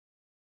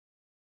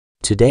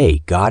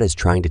Today, God is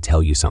trying to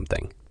tell you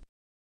something.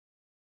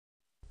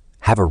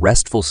 Have a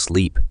restful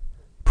sleep,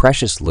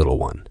 precious little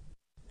one.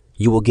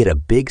 You will get a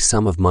big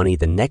sum of money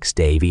the next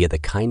day via the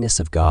kindness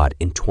of God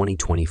in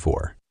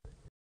 2024.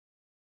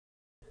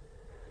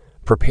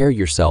 Prepare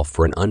yourself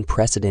for an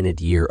unprecedented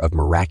year of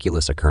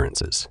miraculous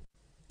occurrences,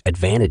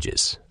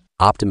 advantages,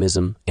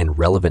 optimism, and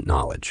relevant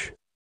knowledge.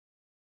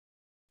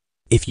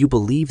 If you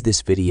believe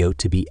this video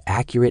to be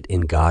accurate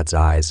in God's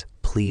eyes,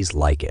 please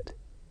like it.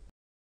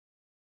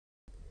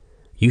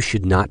 You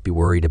should not be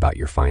worried about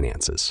your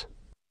finances,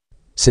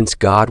 since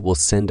God will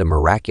send a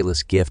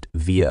miraculous gift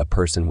via a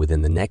person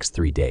within the next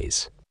 3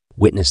 days.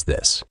 Witness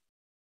this.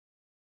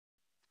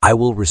 I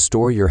will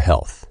restore your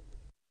health.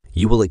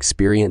 You will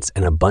experience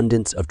an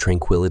abundance of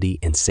tranquility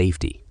and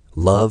safety,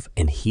 love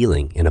and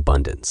healing in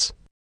abundance.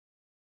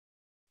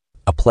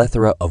 A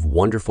plethora of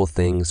wonderful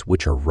things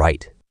which are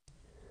right.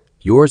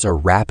 Yours are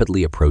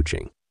rapidly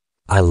approaching.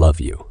 I love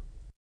you.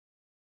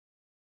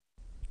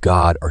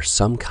 God are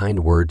some kind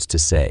words to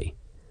say.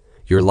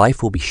 Your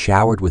life will be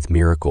showered with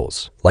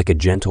miracles, like a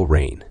gentle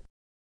rain.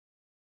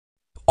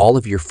 All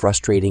of your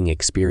frustrating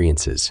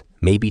experiences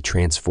may be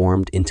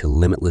transformed into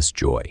limitless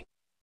joy.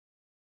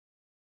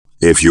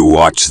 If you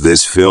watch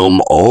this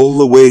film all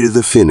the way to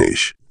the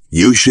finish,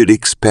 you should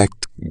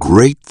expect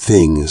great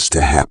things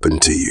to happen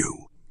to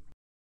you.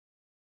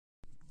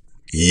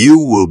 You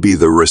will be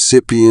the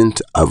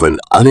recipient of an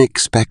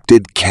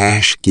unexpected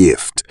cash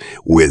gift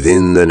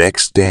within the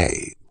next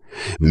day.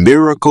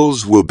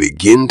 Miracles will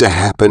begin to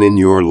happen in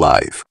your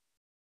life.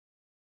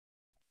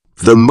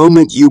 The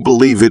moment you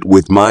believe it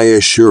with my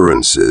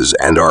assurances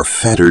and are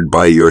fettered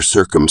by your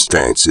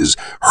circumstances,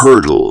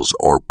 hurdles,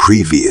 or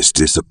previous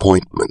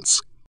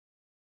disappointments,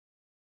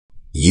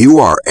 you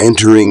are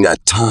entering a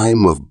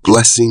time of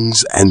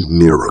blessings and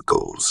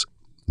miracles.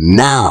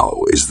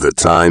 Now is the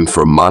time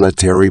for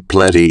monetary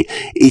plenty,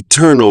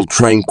 eternal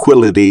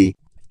tranquility,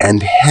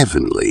 and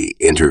heavenly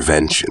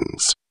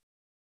interventions.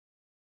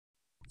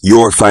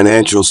 Your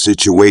financial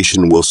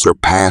situation will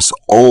surpass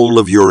all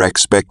of your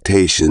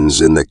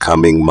expectations in the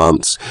coming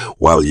months,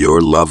 while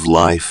your love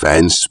life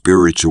and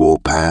spiritual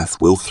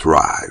path will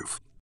thrive.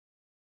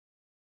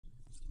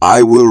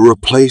 I will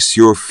replace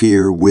your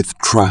fear with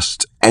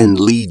trust and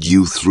lead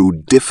you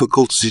through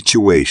difficult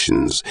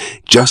situations,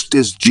 just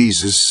as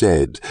Jesus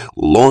said,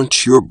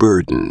 "Launch your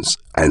burdens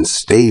and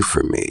stay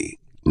for me,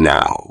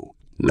 now,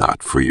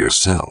 not for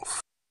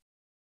yourself."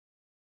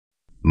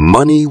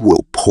 Money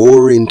will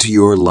pour into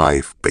your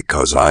life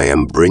because I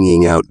am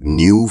bringing out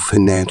new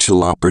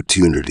financial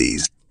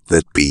opportunities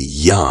that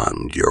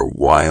beyond your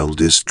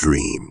wildest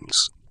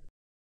dreams.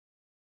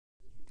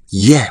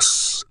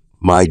 Yes,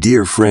 my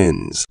dear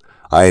friends,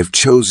 I have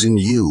chosen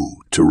you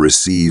to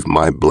receive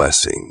my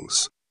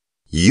blessings.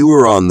 You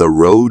are on the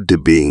road to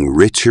being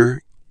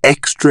richer,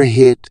 extra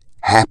hit,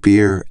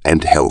 happier,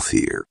 and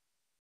healthier.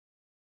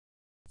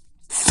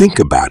 Think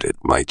about it,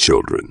 my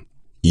children.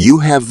 You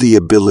have the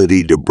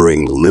ability to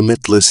bring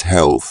limitless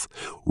health,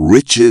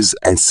 riches,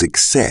 and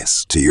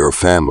success to your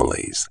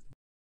families.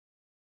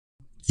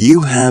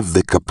 You have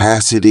the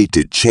capacity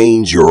to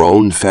change your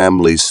own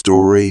family's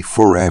story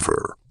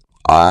forever.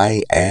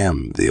 I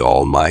am the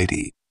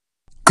Almighty,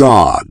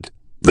 God,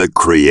 the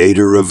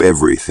Creator of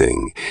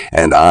everything,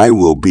 and I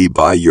will be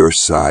by your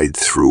side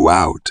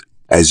throughout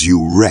as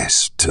you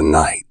rest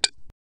tonight.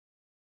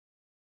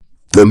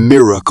 The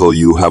miracle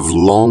you have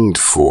longed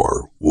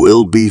for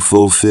will be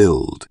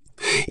fulfilled.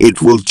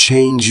 It will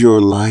change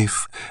your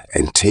life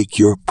and take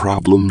your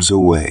problems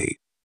away.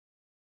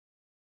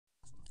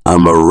 A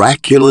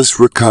miraculous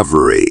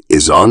recovery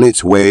is on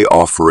its way,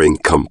 offering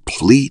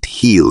complete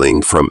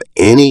healing from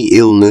any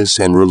illness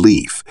and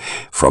relief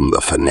from the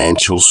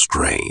financial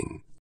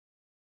strain.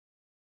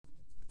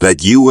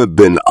 That you have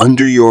been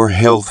under, your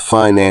health,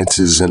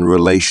 finances, and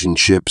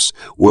relationships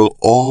will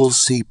all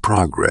see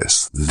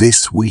progress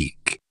this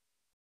week.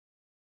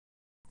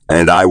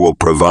 And I will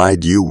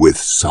provide you with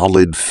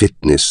solid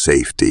fitness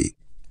safety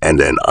and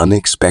an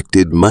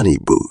unexpected money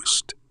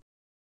boost.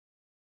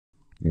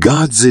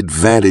 God's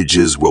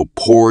advantages will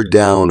pour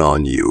down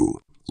on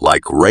you.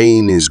 Like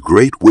rain, His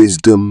great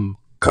wisdom,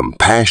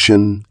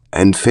 compassion,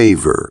 and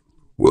favor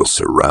will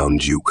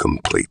surround you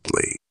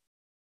completely.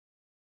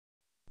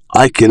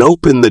 I can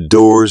open the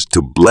doors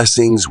to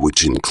blessings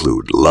which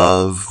include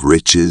love,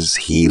 riches,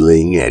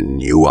 healing, and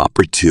new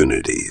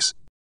opportunities,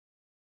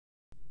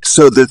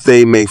 so that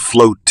they may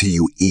float to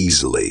you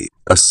easily.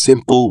 A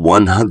simple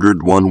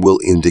 101 will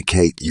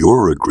indicate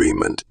your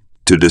agreement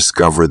to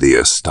discover the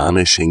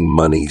astonishing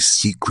money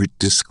secret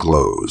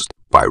disclosed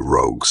by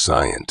rogue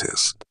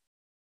scientists.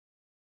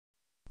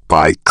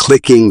 By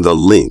clicking the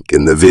link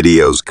in the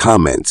video's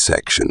comment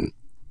section,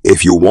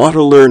 if you want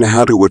to learn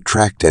how to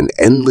attract an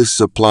endless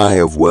supply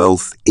of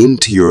wealth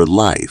into your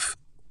life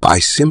by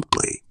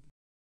simply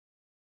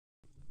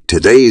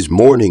today's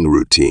morning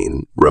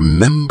routine,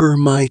 remember,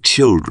 my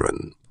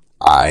children,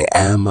 I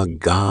am a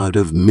God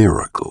of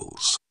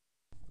miracles.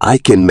 I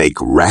can make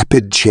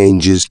rapid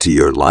changes to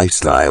your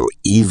lifestyle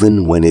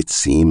even when it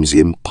seems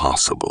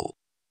impossible.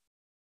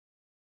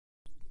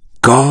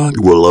 God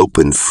will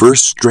open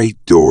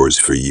first-rate doors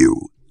for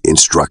you,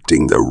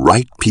 instructing the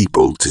right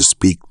people to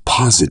speak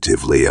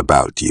positively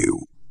about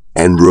you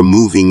and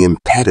removing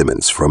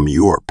impediments from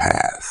your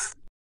path.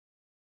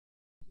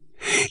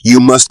 You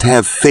must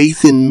have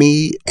faith in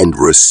me and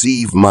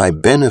receive my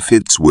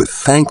benefits with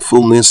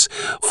thankfulness,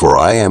 for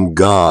I am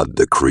God,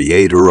 the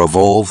Creator of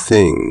all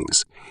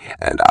things,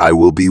 and I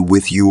will be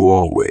with you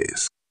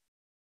always.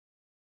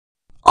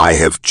 I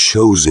have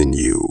chosen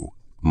you,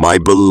 my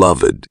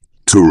beloved,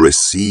 to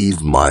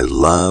receive my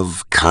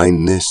love,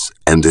 kindness,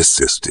 and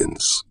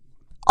assistance.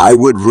 I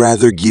would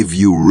rather give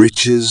you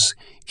riches,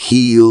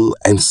 heal,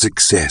 and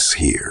success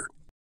here.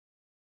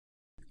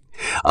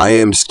 I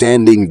am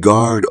standing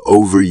guard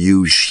over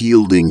you,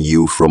 shielding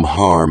you from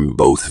harm,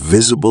 both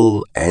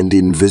visible and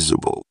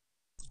invisible.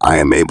 I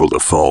am able to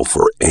fall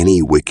for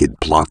any wicked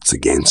plots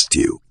against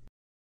you.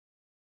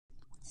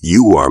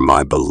 You are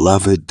my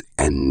beloved,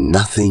 and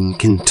nothing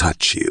can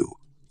touch you.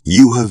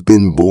 You have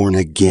been born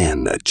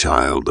again, a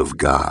child of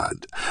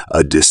God,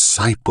 a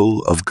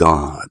disciple of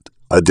God,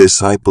 a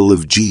disciple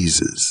of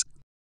Jesus.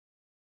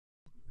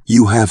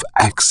 You have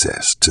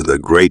access to the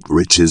great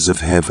riches of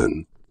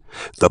heaven,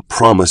 the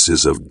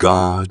promises of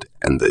God,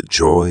 and the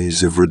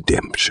joys of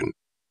redemption.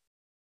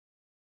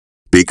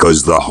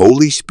 Because the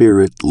Holy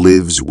Spirit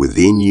lives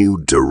within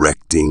you,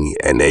 directing,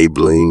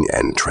 enabling,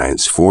 and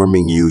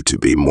transforming you to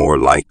be more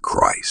like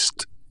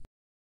Christ.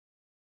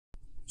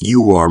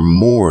 You are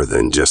more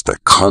than just a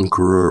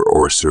conqueror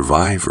or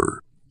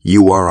survivor.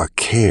 You are a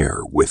care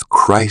with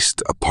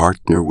Christ, a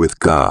partner with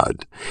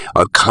God,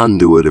 a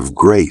conduit of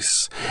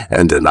grace,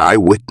 and an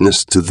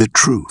eyewitness to the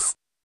truth.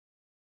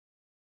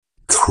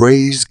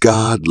 Praise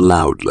God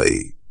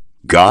loudly.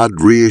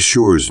 God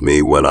reassures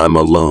me when I'm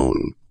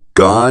alone.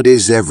 God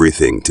is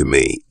everything to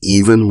me,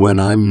 even when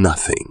I'm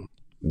nothing.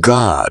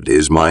 God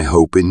is my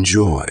hope and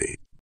joy.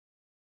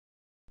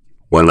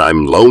 When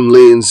I'm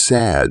lonely and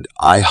sad,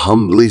 I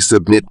humbly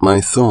submit my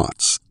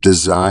thoughts,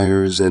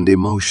 desires, and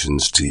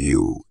emotions to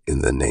you in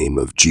the name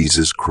of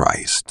Jesus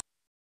Christ.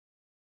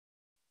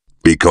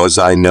 Because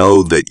I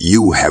know that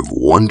you have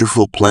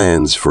wonderful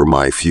plans for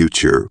my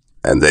future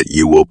and that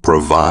you will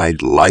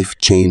provide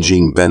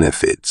life-changing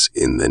benefits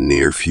in the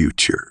near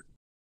future.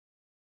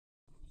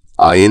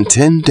 I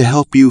intend to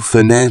help you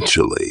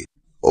financially,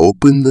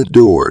 open the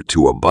door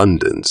to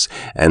abundance,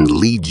 and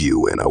lead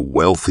you in a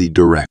wealthy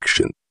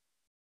direction.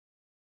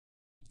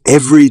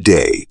 Every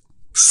day,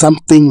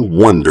 something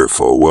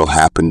wonderful will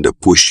happen to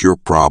push your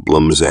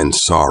problems and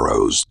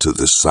sorrows to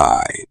the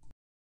side.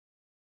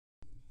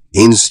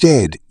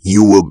 Instead,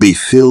 you will be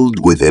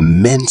filled with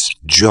immense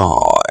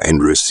joy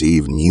and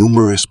receive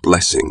numerous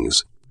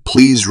blessings.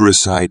 Please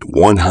recite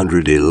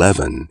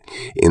 111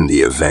 in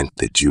the event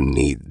that you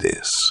need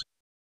this.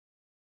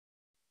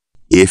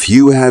 If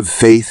you have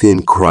faith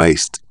in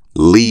Christ,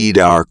 lead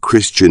our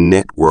Christian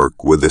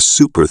network with a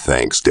super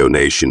thanks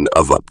donation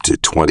of up to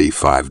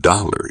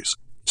 $25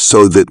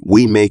 so that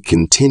we may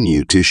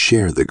continue to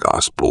share the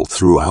gospel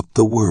throughout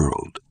the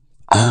world.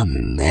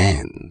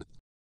 Amen.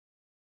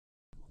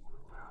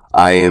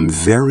 I am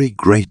very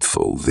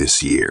grateful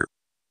this year.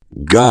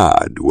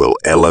 God will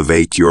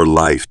elevate your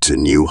life to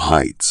new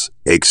heights,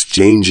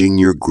 exchanging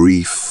your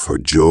grief for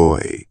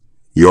joy,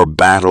 your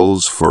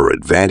battles for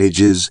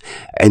advantages,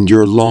 and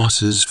your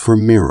losses for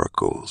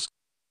miracles.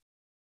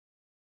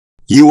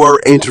 You are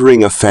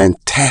entering a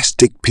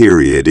fantastic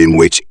period in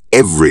which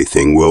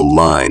everything will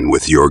line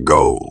with your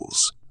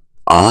goals.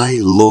 I,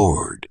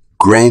 Lord,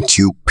 grant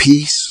you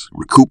peace,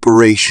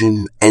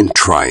 recuperation, and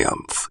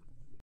triumph.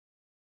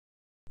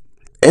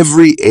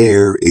 Every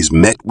error is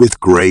met with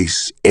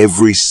grace,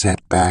 every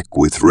setback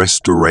with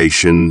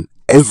restoration,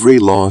 every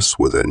loss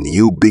with a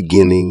new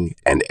beginning,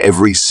 and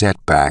every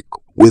setback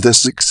with a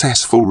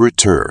successful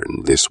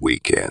return this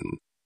weekend.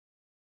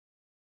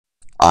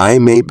 I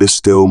may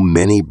bestow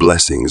many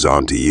blessings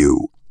onto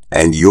you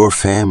and your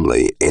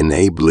family,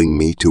 enabling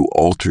me to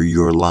alter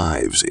your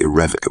lives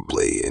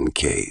irrevocably in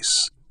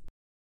case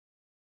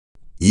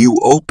you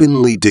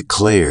openly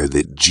declare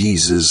that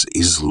Jesus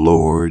is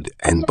Lord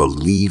and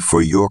believe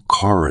for your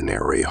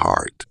coronary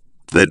heart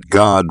that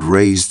God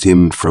raised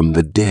him from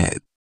the dead.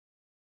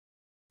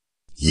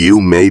 You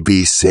may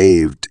be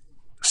saved,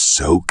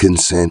 so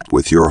consent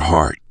with your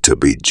heart to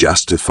be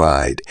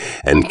justified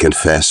and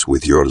confess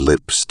with your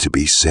lips to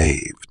be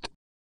saved.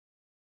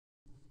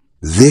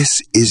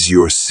 This is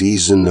your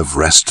season of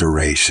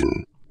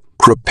restoration.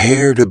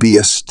 Prepare to be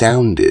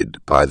astounded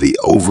by the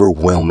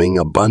overwhelming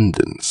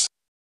abundance.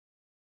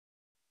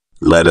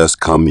 Let us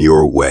come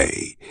your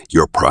way.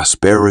 Your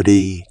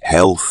prosperity,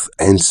 health,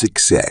 and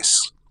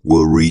success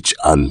will reach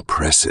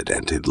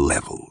unprecedented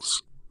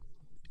levels.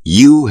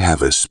 You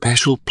have a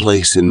special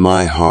place in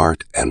my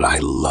heart, and I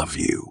love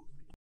you.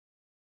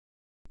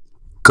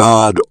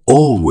 God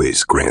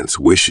always grants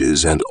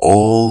wishes and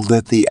all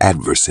that the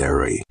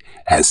adversary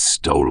has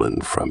stolen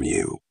from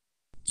you.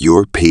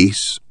 Your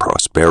peace,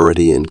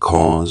 prosperity, and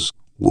cause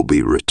will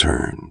be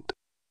returned.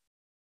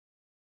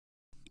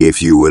 If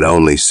you would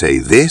only say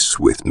this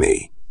with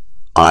me,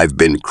 I've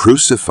been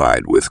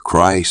crucified with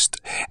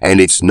Christ, and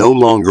it's no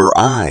longer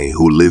I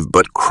who live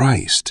but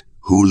Christ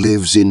who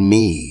lives in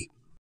me.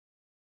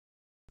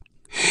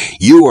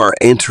 You are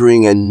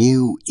entering a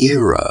new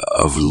era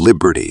of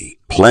liberty,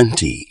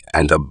 plenty,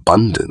 and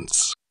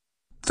abundance.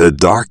 The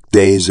dark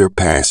days are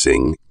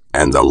passing,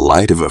 and the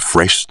light of a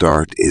fresh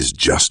start is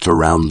just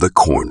around the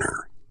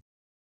corner.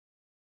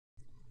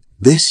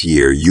 This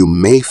year, you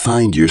may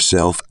find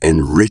yourself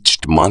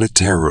enriched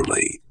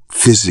monetarily,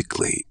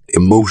 physically,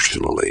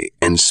 emotionally,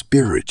 and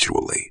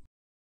spiritually.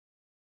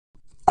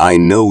 I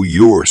know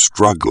you're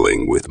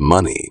struggling with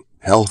money,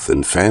 health,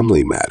 and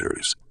family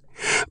matters,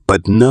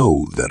 but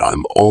know that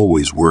I'm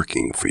always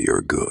working for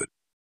your good.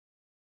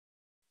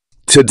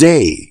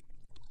 Today,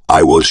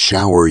 I will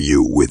shower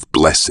you with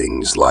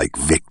blessings like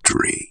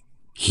victory,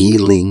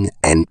 healing,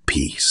 and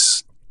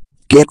peace.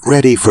 Get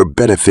ready for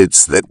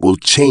benefits that will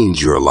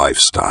change your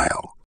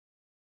lifestyle.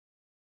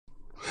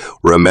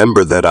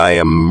 Remember that I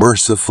am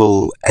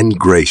merciful and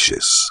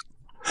gracious.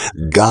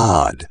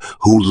 God,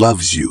 who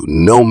loves you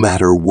no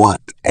matter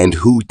what and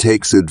who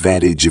takes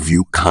advantage of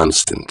you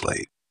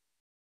constantly.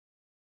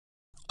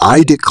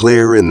 I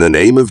declare in the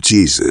name of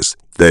Jesus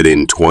that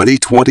in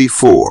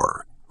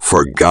 2024,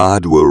 for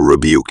God will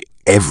rebuke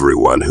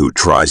everyone who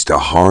tries to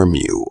harm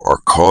you or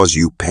cause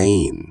you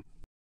pain.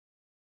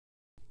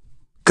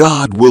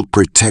 God will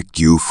protect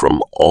you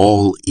from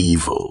all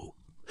evil.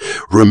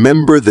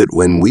 Remember that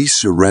when we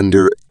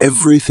surrender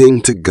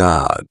everything to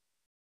God,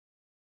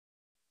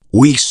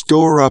 we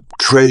store up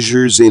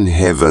treasures in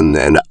heaven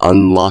and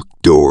unlock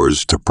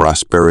doors to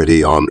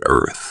prosperity on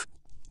earth.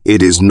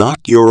 It is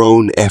not your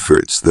own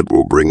efforts that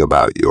will bring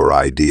about your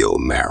ideal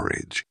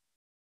marriage.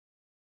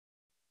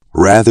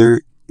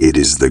 Rather, it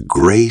is the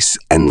grace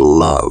and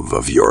love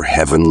of your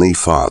Heavenly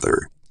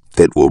Father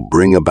that will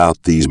bring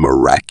about these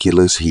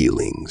miraculous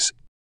healings,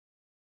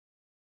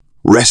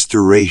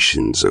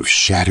 restorations of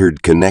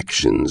shattered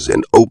connections,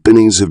 and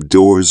openings of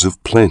doors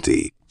of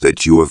plenty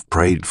that you have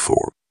prayed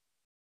for.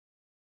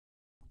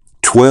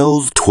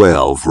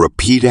 12:12,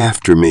 repeat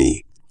after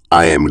me.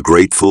 I am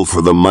grateful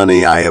for the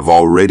money I have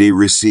already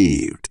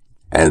received,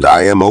 and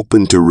I am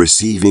open to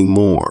receiving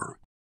more.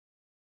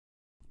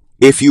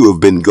 If you have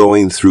been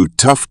going through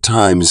tough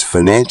times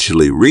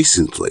financially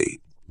recently,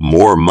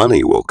 more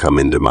money will come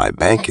into my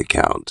bank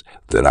account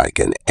than I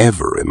can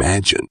ever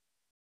imagine.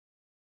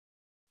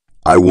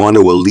 I want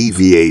to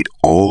alleviate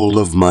all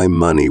of my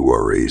money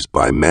worries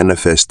by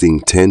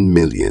manifesting 10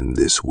 million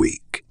this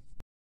week.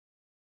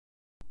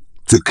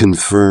 To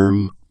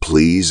confirm,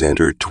 please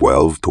enter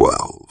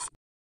 1212.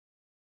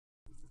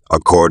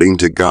 According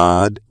to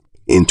God,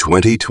 in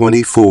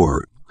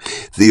 2024,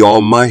 the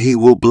Almighty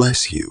will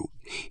bless you,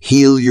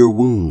 heal your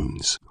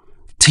wounds,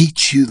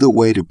 teach you the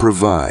way to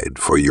provide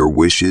for your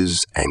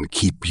wishes, and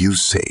keep you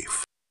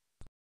safe.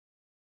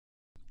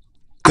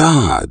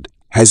 God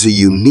has a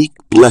unique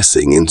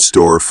blessing in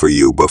store for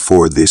you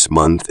before this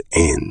month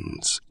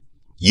ends.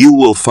 You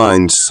will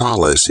find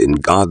solace in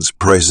God's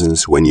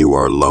presence when you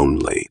are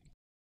lonely.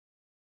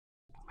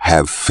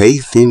 Have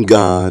faith in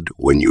God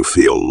when you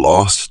feel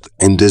lost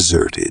and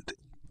deserted.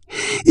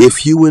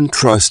 If you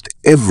entrust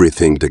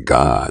everything to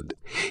God,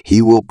 He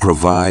will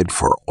provide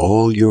for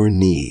all your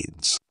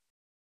needs.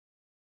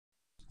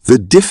 The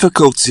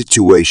difficult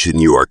situation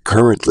you are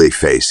currently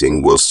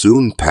facing will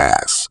soon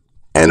pass,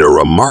 and a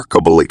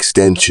remarkable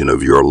extension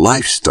of your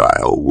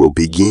lifestyle will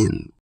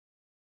begin.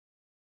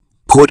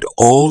 Put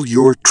all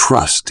your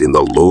trust in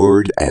the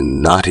Lord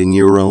and not in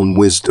your own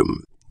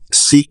wisdom.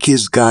 Seek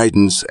His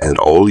guidance in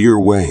all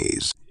your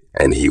ways,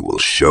 and He will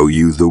show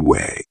you the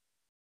way.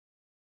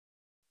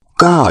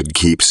 God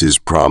keeps His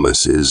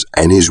promises,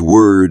 and His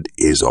word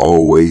is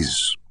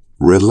always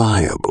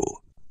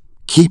reliable.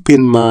 Keep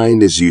in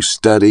mind as you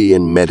study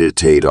and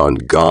meditate on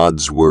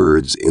God's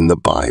words in the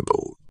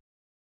Bible.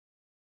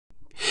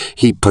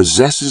 He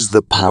possesses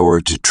the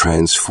power to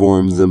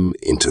transform them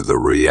into the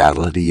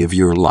reality of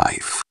your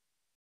life.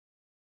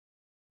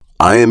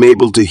 I am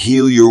able to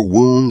heal your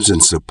wounds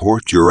and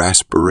support your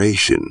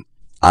aspiration.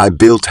 I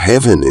built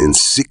heaven in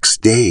 6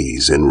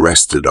 days and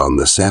rested on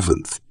the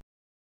 7th.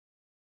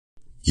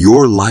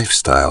 Your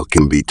lifestyle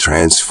can be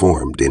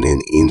transformed in an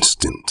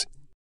instant.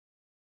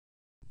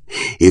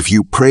 If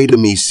you pray to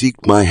me,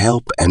 seek my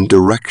help and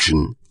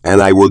direction,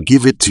 and I will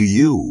give it to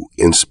you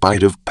in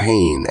spite of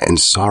pain and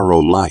sorrow.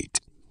 Light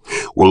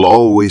will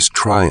always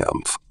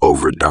triumph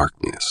over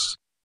darkness.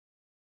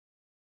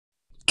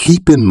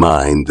 Keep in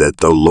mind that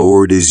the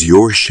Lord is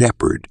your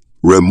shepherd.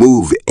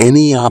 Remove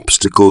any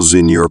obstacles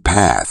in your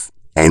path,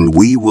 and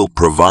we will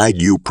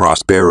provide you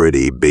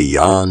prosperity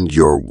beyond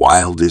your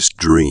wildest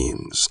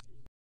dreams.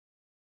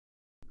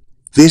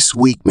 This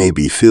week may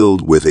be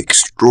filled with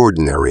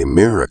extraordinary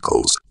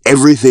miracles.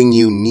 Everything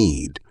you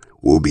need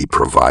will be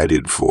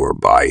provided for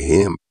by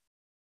Him.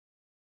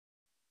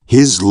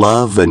 His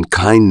love and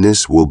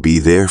kindness will be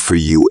there for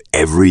you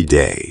every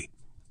day.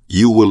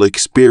 You will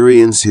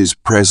experience His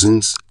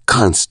presence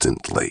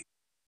constantly.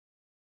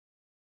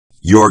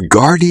 Your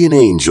guardian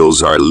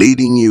angels are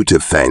leading you to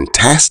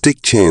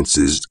fantastic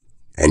chances,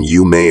 and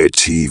you may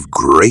achieve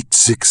great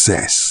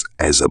success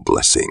as a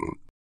blessing.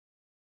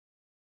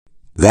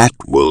 That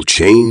will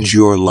change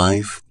your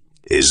life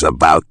is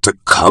about to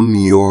come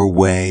your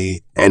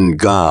way, and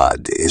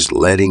God is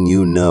letting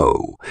you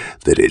know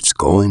that it's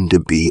going to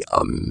be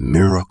a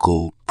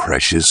miracle,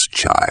 precious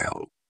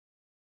child.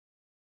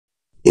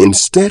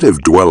 Instead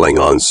of dwelling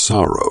on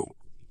sorrow,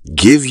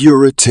 give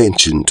your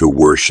attention to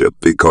worship,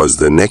 because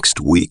the next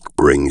week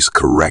brings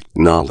correct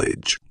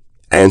knowledge,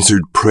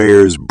 answered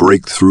prayers,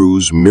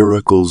 breakthroughs,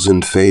 miracles,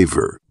 and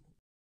favor.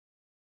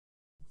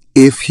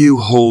 If you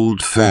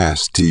hold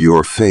fast to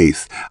your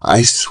faith,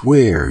 I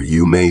swear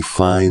you may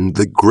find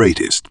the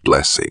greatest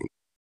blessing.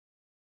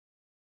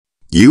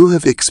 You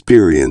have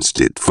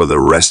experienced it for the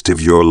rest of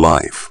your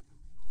life.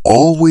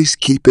 Always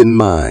keep in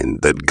mind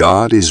that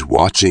God is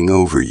watching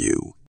over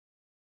you.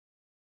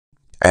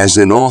 As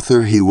an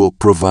author, He will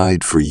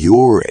provide for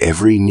your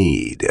every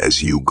need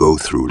as you go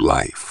through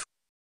life.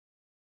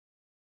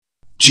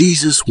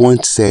 Jesus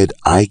once said,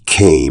 "I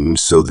came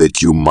so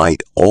that you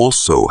might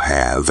also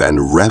have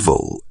and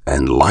revel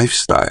and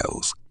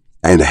lifestyles,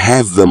 and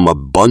have them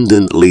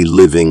abundantly.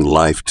 Living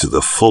life to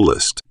the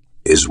fullest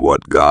is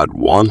what God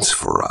wants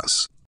for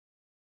us."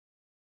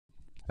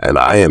 And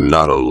I am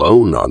not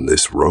alone on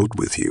this road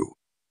with you.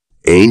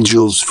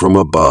 Angels from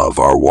above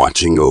are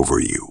watching over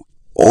you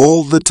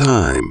all the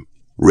time,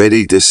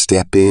 ready to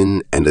step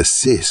in and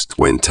assist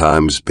when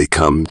times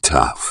become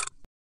tough.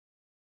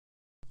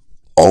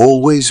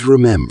 Always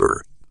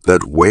remember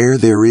that where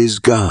there is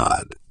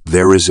God,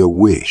 there is a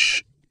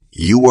wish.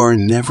 You are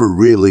never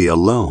really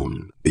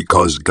alone,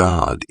 because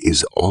God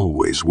is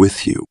always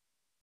with you.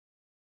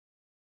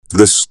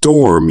 The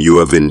storm you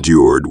have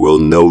endured will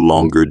no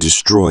longer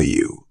destroy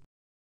you.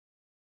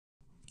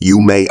 You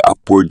may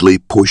upwardly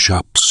push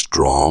up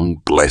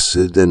strong,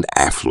 blessed, and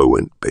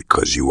affluent,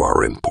 because you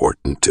are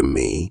important to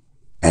me,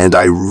 and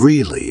I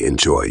really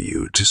enjoy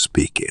you to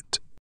speak it.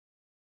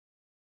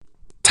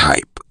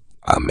 Type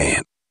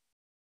Amen.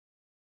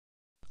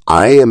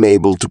 I am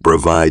able to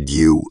provide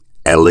you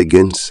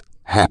elegance,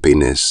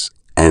 happiness,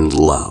 and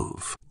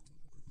love.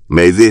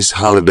 May this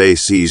holiday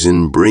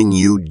season bring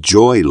you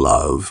joy,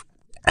 love,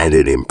 and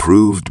an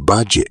improved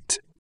budget.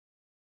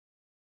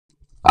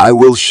 I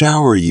will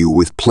shower you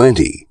with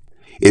plenty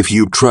if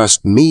you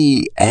trust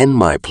me and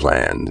my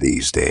plan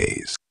these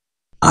days.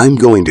 I'm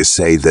going to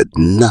say that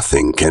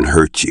nothing can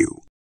hurt you.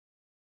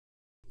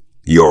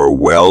 Your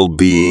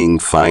well-being,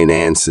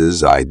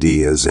 finances,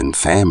 ideas, and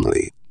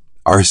family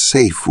are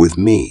safe with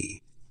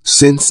me,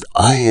 since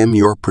I am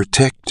your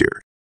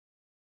protector.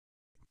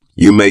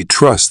 You may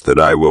trust that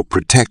I will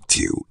protect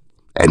you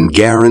and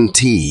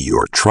guarantee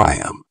your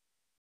triumph.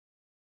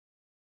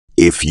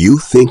 If you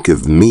think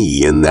of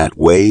me in that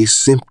way,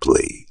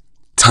 simply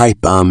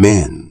type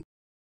Amen.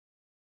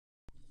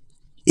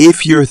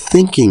 If you're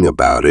thinking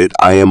about it,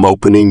 I am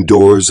opening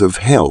doors of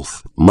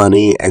health,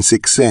 money, and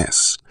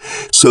success,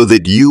 so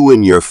that you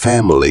and your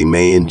family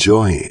may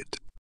enjoy it.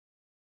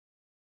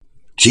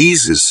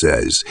 Jesus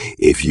says,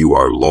 if you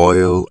are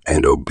loyal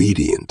and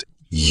obedient,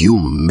 you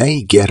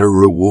may get a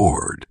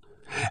reward,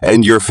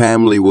 and your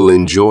family will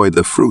enjoy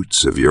the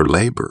fruits of your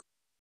labor.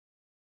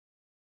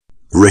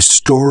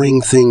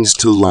 Restoring things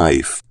to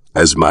life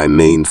as my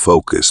main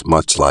focus,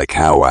 much like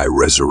how I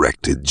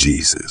resurrected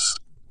Jesus.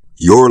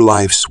 Your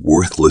life's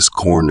worthless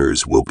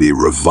corners will be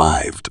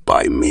revived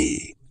by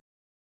me.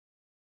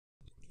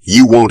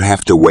 You won't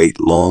have to wait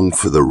long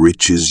for the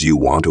riches you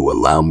want to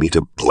allow me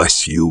to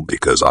bless you,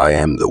 because I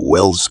am the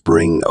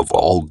wellspring of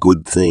all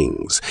good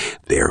things.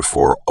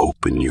 Therefore,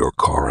 open your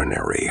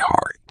coronary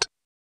heart.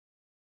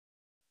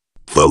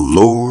 The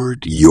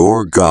Lord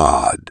your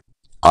God,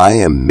 I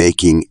am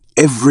making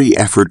every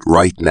effort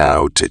right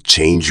now to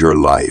change your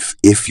life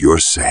if you're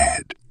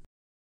sad.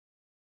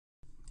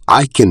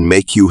 I can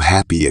make you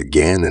happy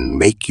again and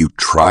make you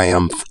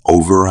triumph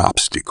over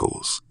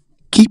obstacles.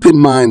 Keep in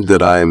mind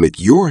that I am at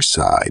your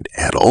side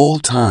at all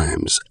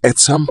times at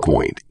some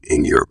point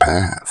in your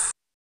path.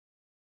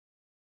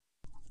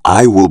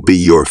 I will be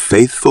your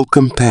faithful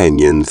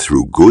companion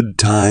through good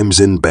times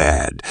and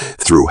bad,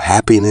 through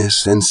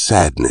happiness and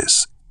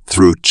sadness,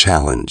 through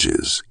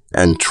challenges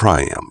and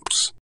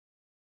triumphs.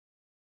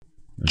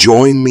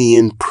 Join me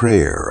in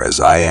prayer as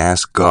I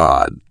ask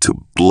God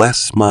to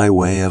bless my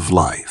way of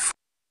life.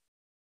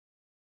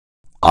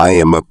 I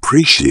am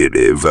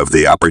appreciative of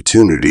the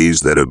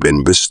opportunities that have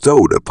been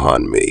bestowed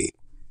upon me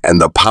and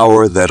the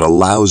power that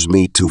allows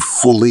me to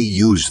fully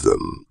use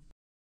them.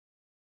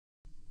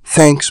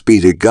 Thanks be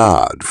to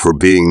God for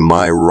being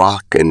my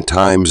rock in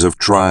times of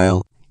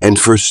trial and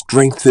for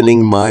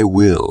strengthening my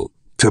will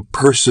to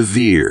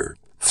persevere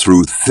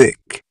through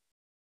thick.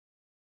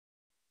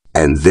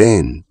 And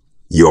then,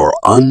 your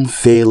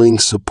unfailing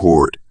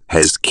support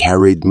has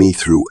carried me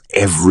through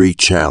every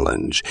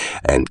challenge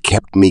and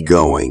kept me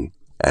going,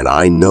 and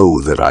I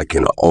know that I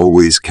can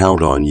always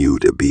count on you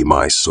to be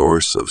my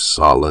source of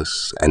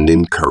solace and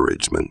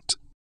encouragement.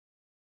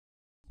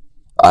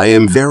 I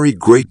am very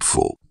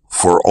grateful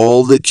for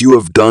all that you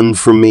have done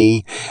for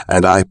me,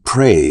 and I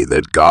pray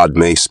that God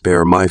may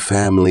spare my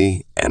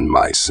family and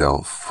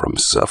myself from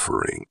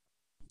suffering.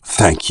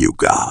 Thank you,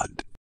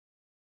 God.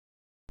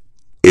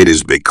 It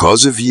is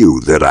because of you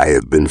that I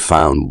have been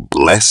found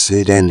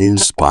blessed and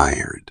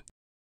inspired.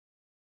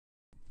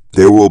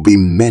 There will be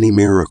many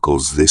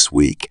miracles this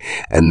week,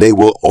 and they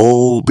will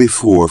all be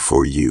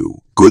for you.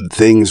 Good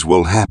things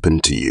will happen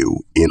to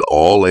you in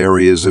all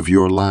areas of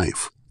your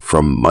life,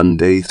 from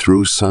Monday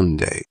through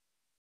Sunday,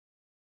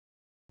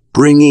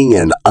 bringing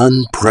an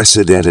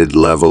unprecedented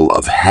level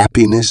of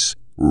happiness,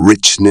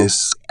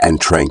 richness, and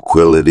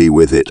tranquility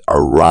with it.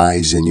 A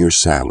rise in your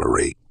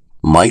salary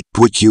might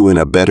put you in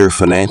a better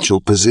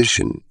financial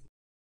position.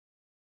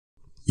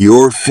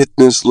 Your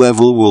fitness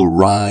level will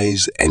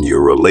rise and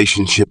your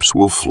relationships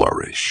will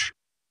flourish.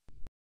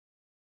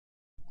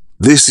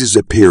 This is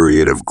a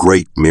period of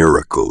great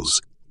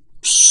miracles.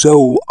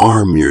 So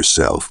arm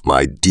yourself,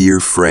 my dear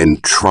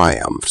friend,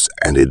 triumphs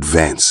and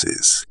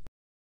advances.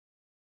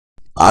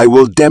 I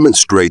will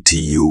demonstrate to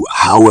you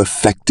how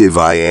effective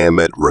I am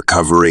at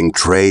recovering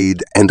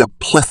trade, and a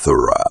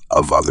plethora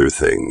of other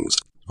things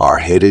are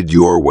headed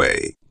your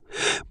way.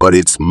 But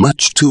it's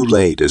much too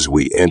late as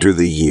we enter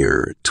the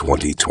year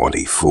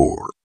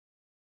 2024.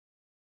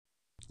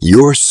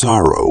 Your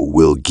sorrow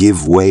will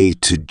give way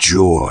to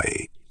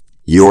joy.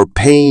 Your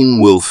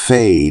pain will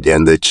fade,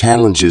 and the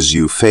challenges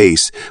you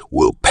face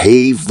will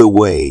pave the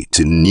way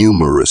to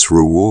numerous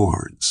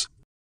rewards.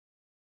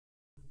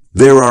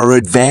 There are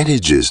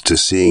advantages to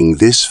seeing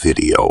this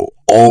video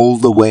all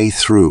the way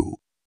through.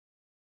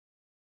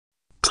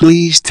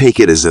 Please take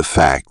it as a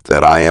fact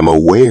that I am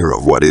aware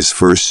of what is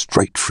first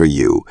straight for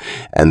you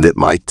and that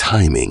my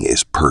timing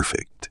is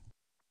perfect.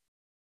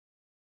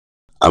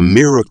 A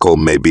miracle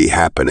may be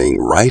happening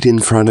right in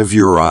front of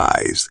your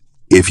eyes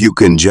if you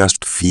can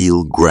just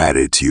feel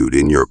gratitude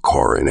in your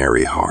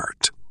coronary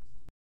heart.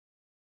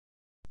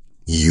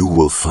 You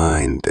will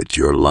find that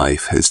your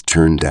life has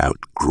turned out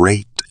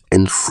great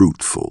and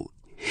fruitful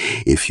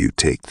if you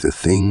take the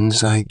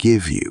things I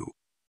give you.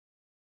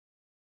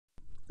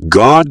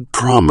 God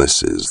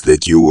promises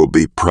that you will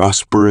be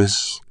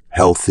prosperous,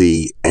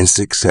 healthy, and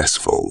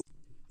successful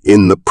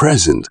in the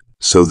present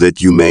so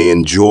that you may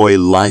enjoy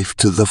life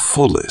to the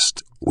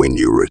fullest when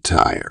you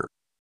retire.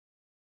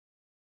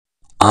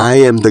 I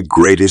am the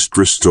greatest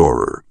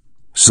restorer,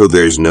 so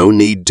there's no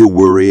need to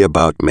worry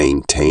about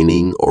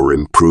maintaining or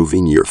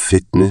improving your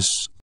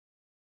fitness.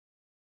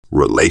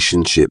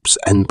 Relationships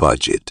and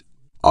budget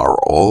are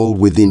all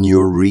within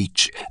your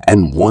reach,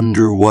 and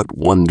wonder what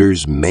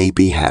wonders may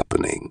be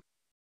happening.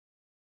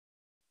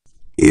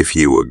 If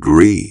you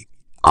agree,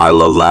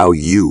 I'll allow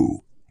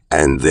you,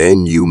 and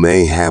then you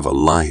may have a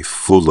life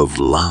full of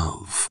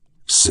love,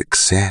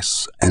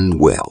 success, and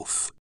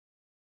wealth.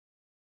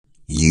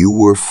 You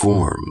were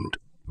formed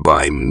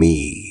by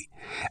me,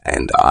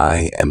 and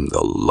I am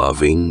the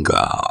loving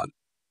God.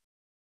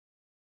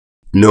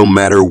 No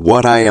matter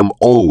what, I am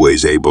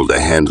always able to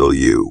handle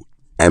you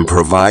and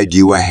provide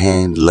you a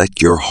hand.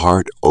 Let your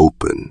heart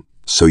open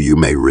so you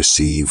may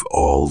receive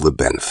all the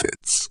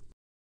benefits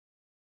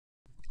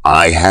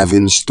I have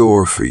in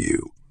store for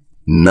you.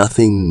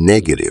 Nothing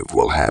negative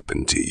will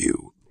happen to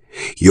you.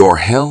 Your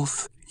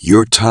health,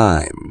 your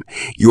time,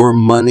 your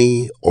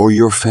money, or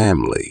your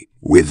family,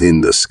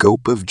 within the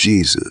scope of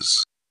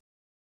Jesus.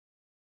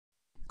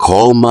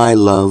 Call my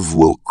love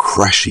will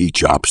crush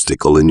each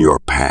obstacle in your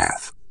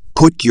path.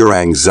 Put your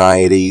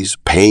anxieties,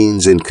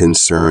 pains, and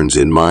concerns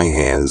in my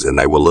hands, and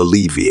I will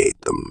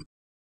alleviate them.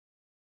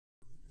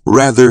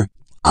 Rather,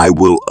 I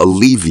will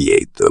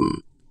alleviate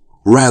them.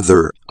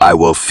 Rather, I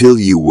will fill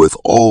you with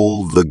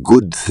all the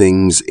good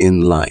things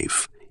in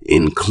life,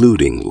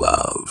 including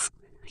love,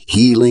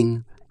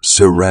 healing,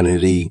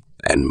 serenity,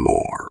 and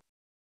more.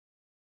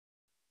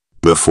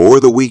 Before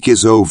the week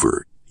is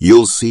over,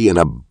 you'll see an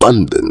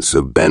abundance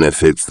of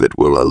benefits that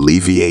will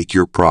alleviate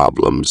your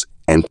problems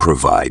and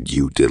provide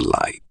you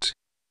delight.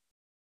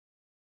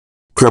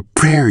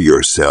 Prepare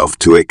yourself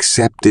to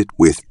accept it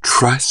with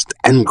trust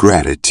and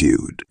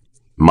gratitude.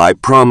 My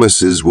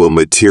promises will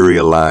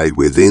materialize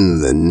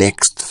within the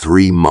next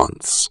 3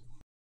 months.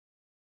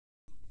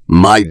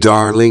 My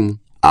darling,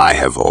 I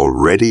have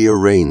already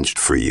arranged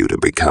for you to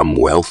become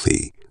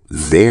wealthy.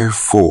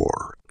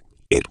 Therefore,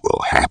 it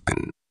will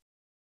happen.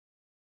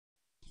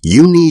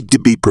 You need to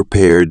be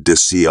prepared to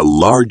see a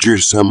larger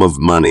sum of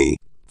money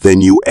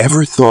than you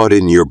ever thought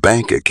in your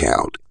bank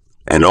account,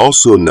 and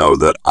also know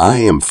that I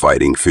am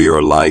fighting for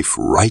your life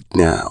right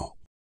now.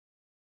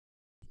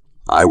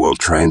 I will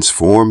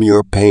transform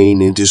your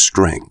pain into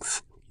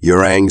strength,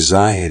 your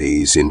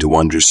anxieties into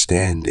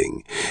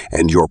understanding,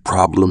 and your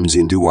problems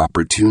into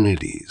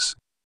opportunities.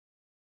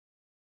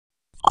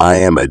 I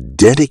am a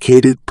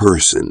dedicated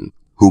person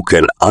who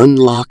can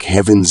unlock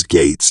heaven's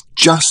gates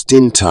just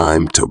in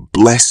time to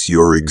bless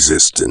your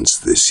existence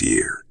this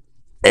year.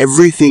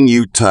 Everything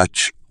you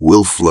touch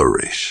will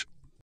flourish.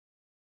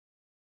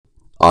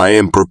 I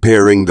am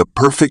preparing the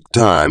perfect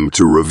time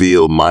to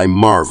reveal my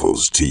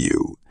marvels to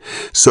you,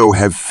 so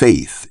have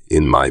faith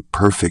in my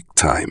perfect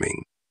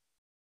timing.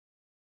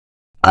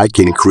 I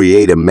can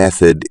create a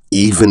method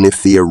even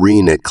if the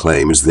arena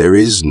claims there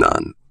is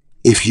none.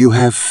 if you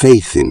have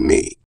faith in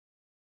me,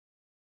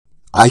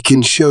 I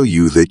can show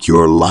you that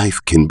your life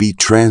can be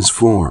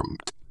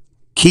transformed.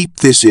 Keep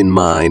this in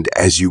mind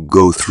as you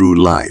go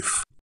through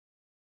life.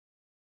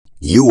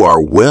 You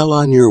are well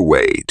on your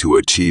way to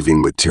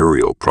achieving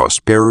material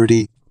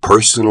prosperity,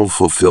 personal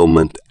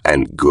fulfillment,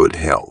 and good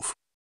health.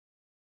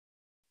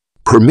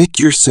 Permit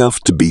yourself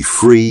to be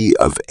free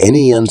of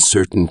any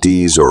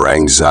uncertainties or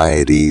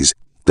anxieties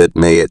that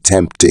may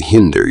attempt to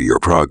hinder your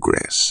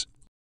progress.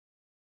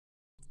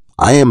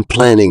 I am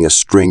planning a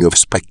string of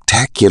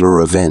spectacular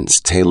events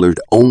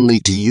tailored only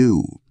to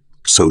you,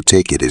 so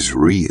take it as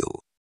real.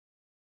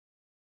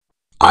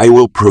 I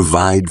will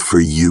provide for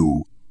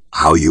you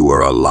how you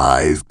are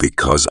alive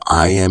because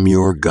I am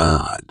your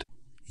God.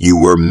 You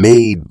were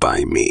made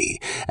by me,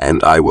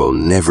 and I will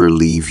never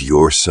leave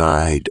your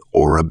side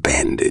or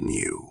abandon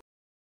you.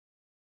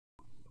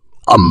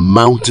 A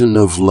mountain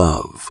of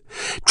love,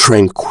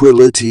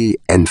 tranquility,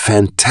 and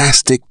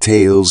fantastic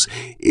tales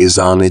is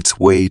on its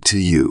way to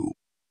you.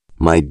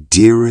 My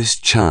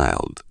dearest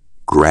child,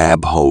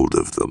 grab hold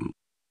of them.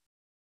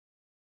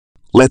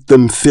 Let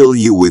them fill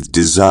you with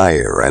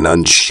desire and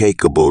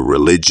unshakable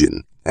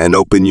religion, and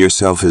open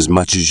yourself as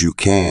much as you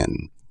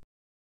can.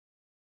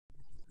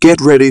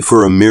 Get ready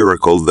for a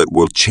miracle that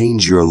will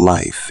change your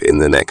life in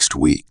the next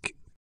week.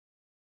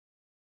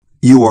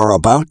 You are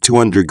about to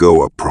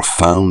undergo a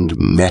profound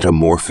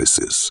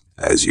metamorphosis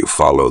as you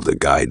follow the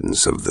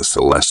guidance of the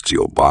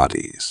celestial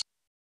bodies.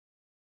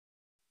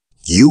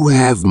 You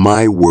have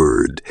my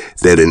word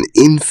that an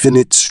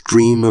infinite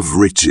stream of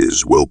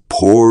riches will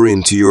pour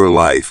into your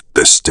life,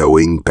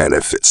 bestowing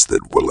benefits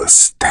that will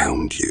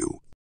astound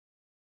you.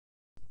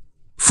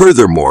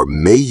 Furthermore,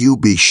 may you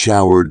be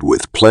showered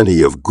with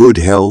plenty of good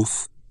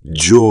health,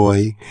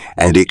 joy,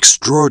 and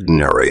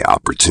extraordinary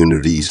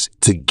opportunities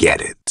to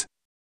get it.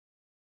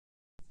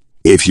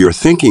 If you're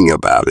thinking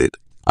about it,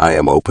 I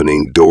am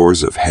opening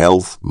doors of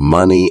health,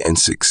 money, and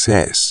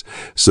success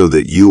so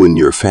that you and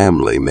your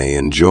family may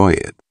enjoy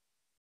it.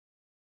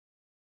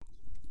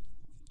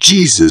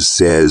 Jesus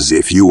says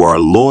if you are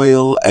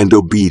loyal and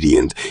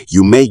obedient,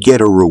 you may get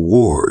a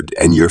reward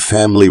and your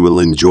family will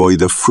enjoy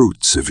the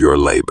fruits of your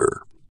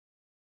labor.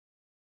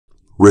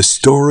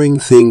 Restoring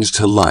things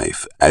to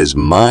life as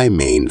my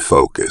main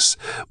focus,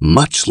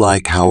 much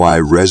like how I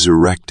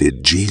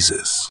resurrected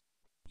Jesus.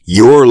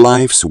 Your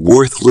life's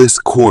worthless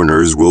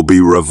corners will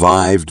be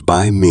revived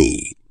by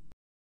me.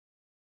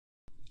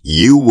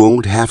 You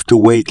won't have to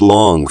wait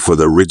long for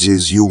the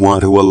riches you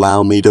want to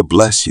allow me to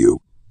bless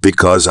you,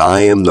 because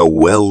I am the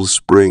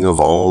wellspring of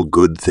all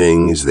good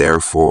things.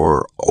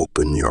 Therefore,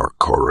 open your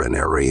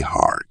coronary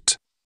heart.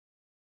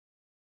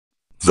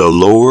 The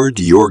Lord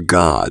your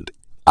God,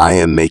 I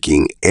am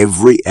making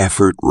every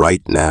effort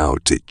right now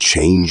to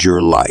change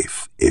your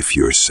life if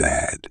you're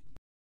sad.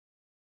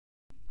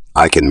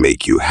 I can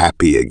make you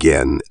happy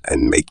again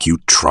and make you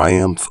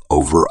triumph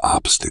over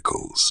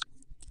obstacles.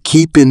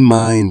 Keep in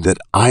mind that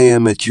I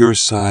am at your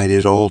side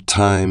at all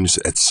times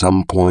at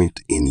some point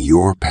in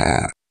your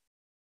path.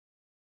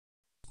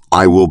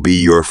 I will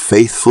be your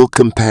faithful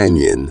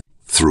companion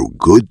through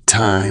good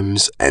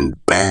times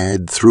and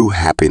bad, through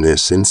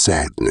happiness and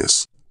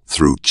sadness,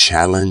 through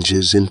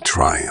challenges and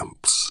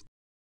triumphs.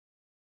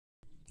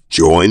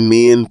 Join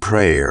me in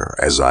prayer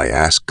as I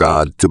ask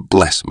God to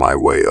bless my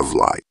way of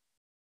life.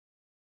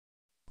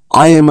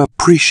 I am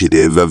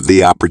appreciative of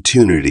the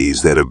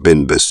opportunities that have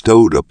been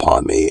bestowed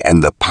upon me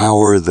and the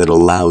power that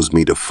allows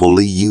me to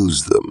fully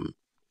use them.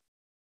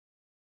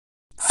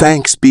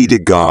 Thanks be to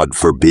God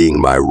for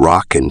being my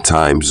rock in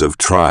times of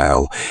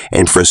trial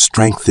and for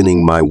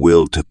strengthening my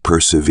will to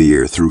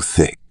persevere through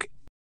thick.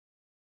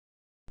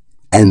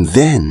 And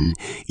then,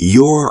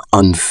 your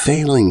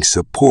unfailing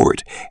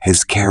support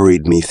has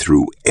carried me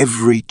through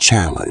every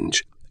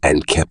challenge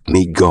and kept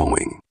me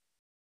going.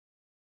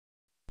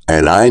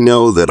 And I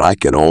know that I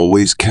can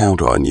always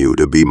count on you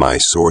to be my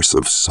source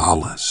of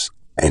solace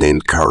and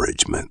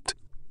encouragement.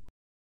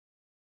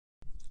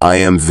 I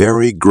am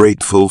very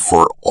grateful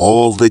for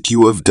all that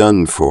you have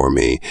done for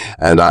me,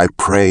 and I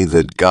pray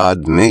that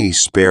God may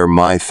spare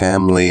my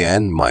family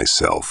and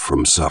myself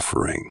from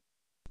suffering.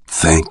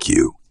 Thank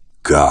you,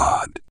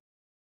 God.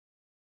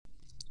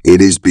 It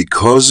is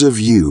because of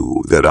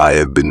you that I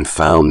have been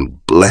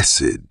found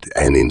blessed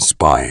and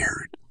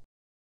inspired.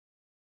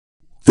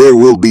 There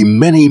will be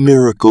many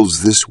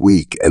miracles this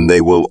week, and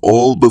they will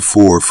all be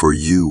for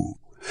you.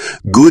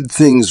 Good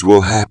things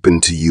will happen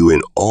to you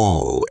in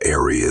all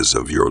areas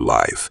of your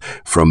life,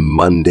 from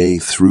Monday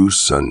through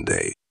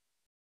Sunday,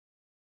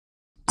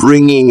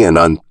 bringing an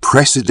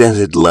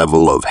unprecedented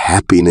level of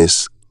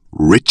happiness,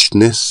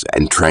 richness,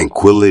 and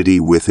tranquility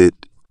with it.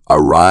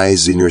 A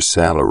rise in your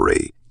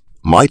salary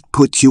might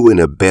put you in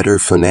a better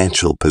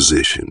financial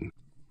position.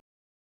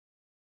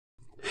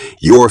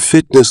 Your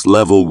fitness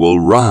level will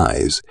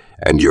rise,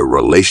 and your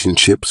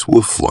relationships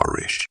will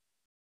flourish.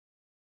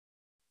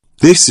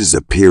 This is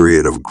a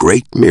period of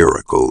great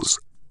miracles,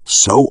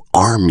 so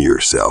arm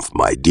yourself,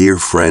 my dear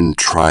friend,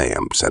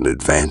 triumphs and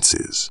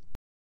advances.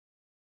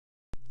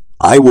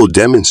 I will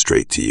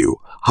demonstrate to you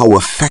how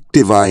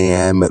effective I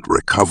am at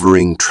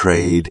recovering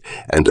trade,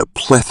 and a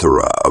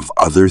plethora of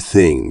other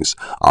things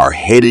are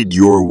headed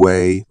your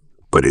way,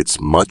 but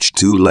it's much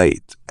too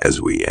late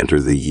as we enter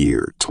the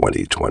year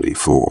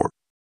 2024.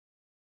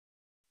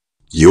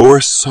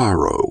 Your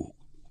sorrow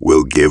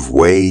will give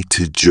way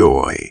to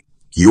joy.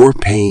 Your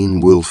pain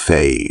will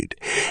fade,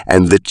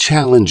 and the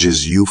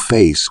challenges you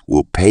face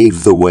will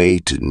pave the way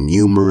to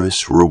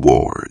numerous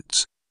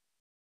rewards.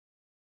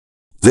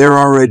 There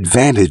are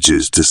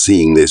advantages to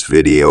seeing this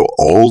video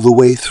all the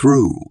way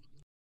through.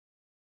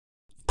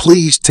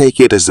 Please take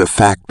it as a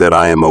fact that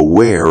I am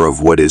aware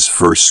of what is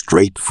first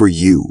straight for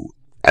you,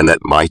 and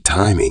that my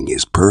timing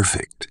is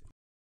perfect.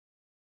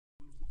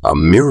 A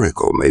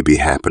miracle may be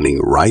happening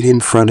right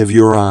in front of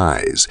your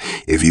eyes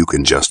if you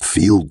can just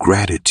feel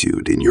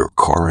gratitude in your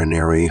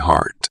coronary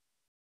heart.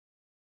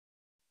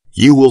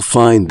 You will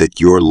find that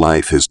your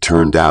life has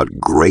turned out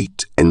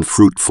great and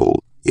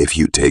fruitful if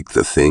you take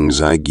the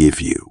things I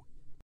give you.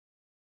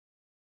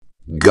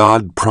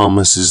 God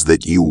promises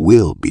that you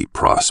will be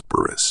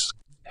prosperous,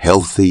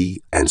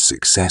 healthy, and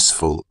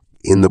successful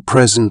in the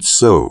present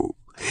so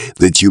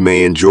that you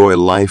may enjoy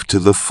life to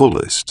the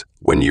fullest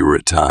when you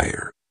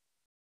retire.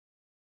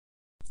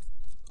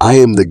 I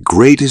am the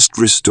greatest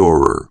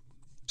restorer,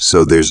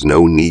 so there's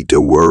no need to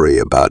worry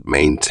about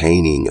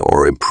maintaining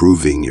or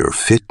improving your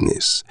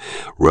fitness.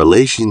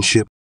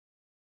 Relationships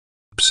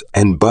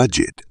and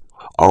budget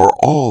are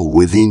all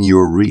within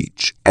your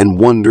reach, and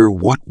wonder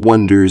what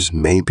wonders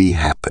may be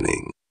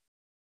happening.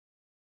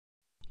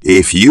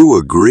 If you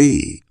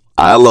agree,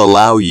 I'll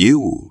allow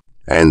you,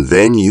 and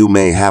then you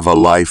may have a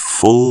life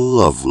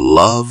full of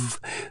love,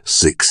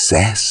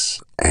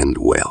 success, and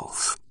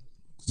wealth.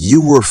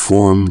 You were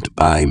formed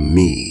by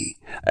me,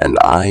 and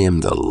I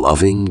am the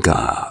loving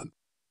God.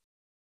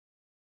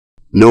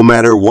 No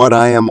matter what,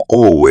 I am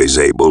always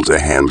able to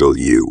handle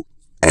you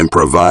and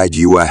provide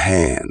you a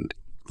hand.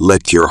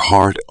 Let your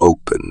heart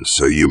open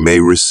so you may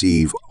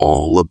receive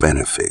all the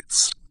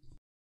benefits.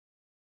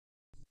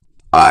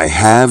 I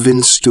have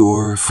in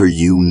store for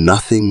you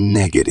nothing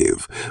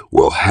negative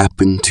will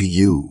happen to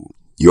you,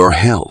 your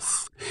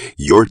health,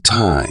 your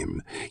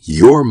time,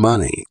 your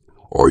money,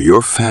 or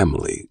your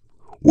family,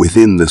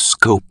 within the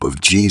scope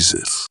of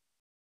Jesus.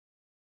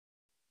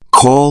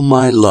 Call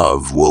my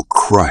love will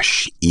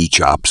crush each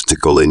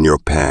obstacle in your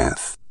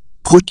path.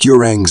 Put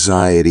your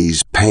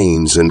anxieties,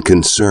 pains, and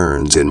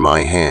concerns in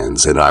my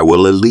hands, and I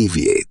will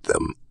alleviate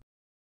them.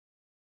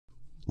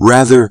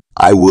 Rather,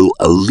 I will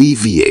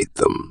alleviate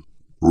them.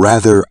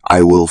 Rather,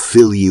 I will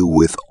fill you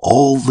with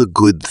all the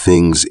good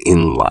things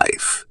in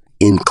life,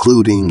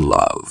 including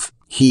love,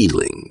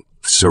 healing,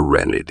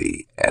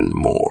 serenity, and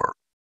more.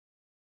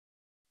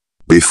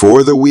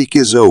 Before the week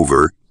is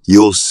over,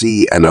 you'll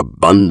see an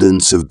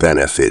abundance of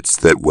benefits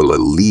that will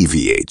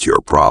alleviate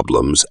your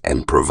problems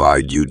and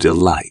provide you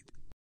delight.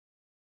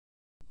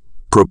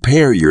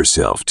 Prepare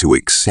yourself to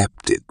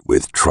accept it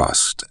with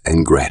trust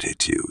and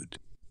gratitude.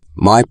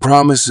 My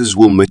promises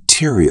will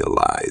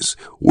materialize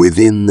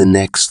within the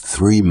next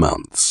 3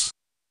 months.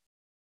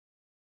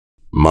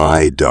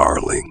 My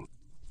darling,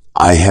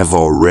 I have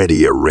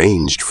already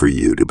arranged for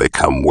you to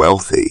become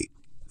wealthy.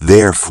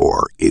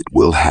 Therefore, it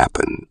will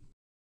happen.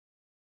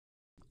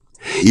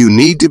 You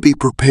need to be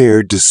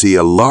prepared to see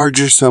a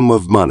larger sum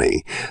of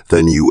money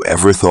than you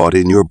ever thought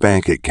in your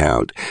bank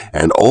account,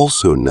 and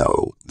also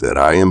know that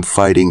I am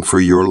fighting for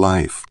your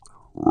life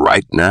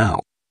right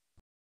now.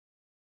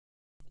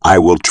 I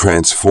will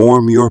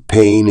transform your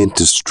pain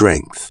into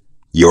strength,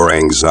 your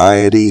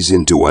anxieties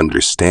into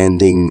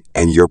understanding,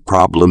 and your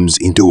problems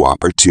into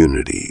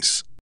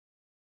opportunities.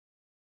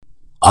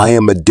 I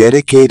am a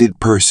dedicated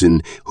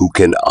person who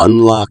can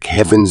unlock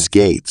heaven's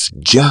gates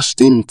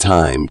just in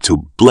time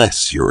to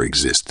bless your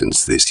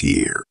existence this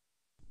year.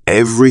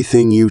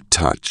 Everything you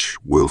touch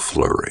will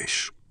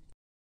flourish.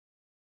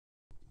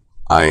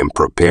 I am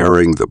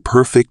preparing the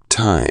perfect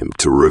time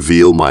to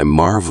reveal my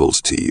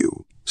marvels to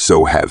you,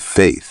 so have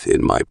faith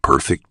in my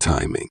perfect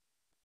timing.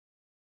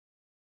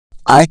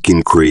 I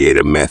can create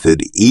a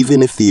method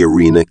even if the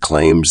arena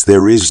claims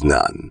there is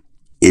none,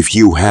 if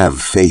you have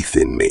faith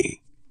in me.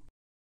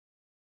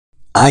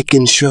 I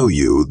can show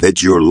you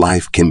that your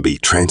life can be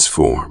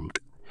transformed.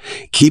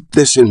 Keep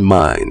this in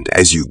mind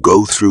as you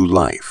go through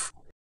life.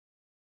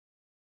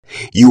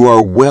 You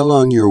are well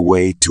on your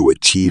way to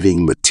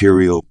achieving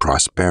material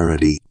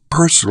prosperity,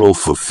 personal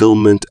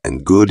fulfillment,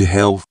 and good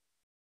health.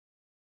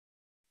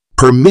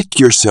 Permit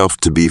yourself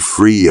to be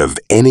free of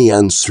any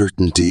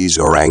uncertainties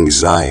or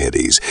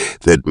anxieties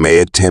that may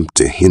attempt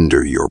to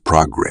hinder your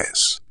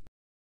progress.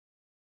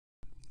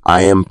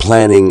 I am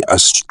planning a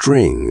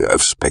string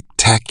of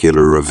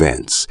spectacular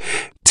events,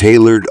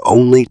 tailored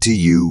only to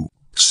you,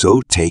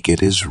 so take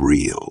it as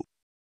real.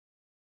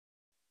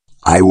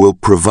 I will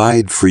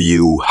provide for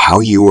you how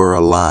you are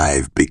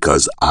alive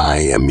because I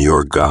am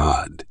your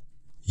God.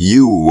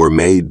 You were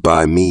made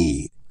by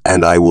me,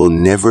 and I will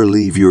never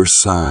leave your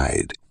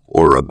side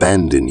or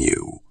abandon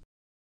you.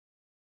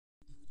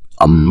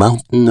 A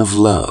mountain of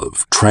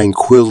love,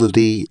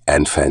 tranquility,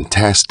 and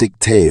fantastic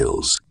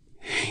tales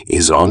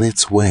is on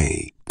its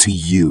way to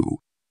you.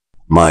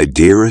 My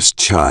dearest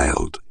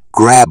child,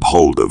 grab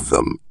hold of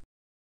them.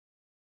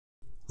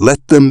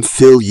 Let them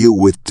fill you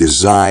with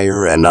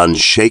desire and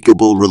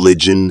unshakable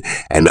religion,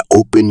 and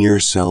open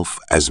yourself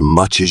as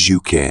much as you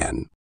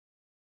can.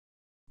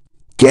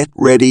 Get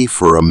ready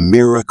for a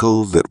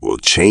miracle that will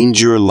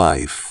change your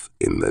life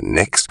in the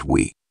next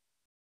week.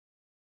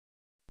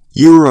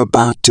 You're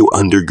about to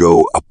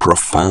undergo a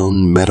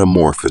profound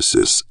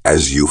metamorphosis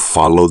as you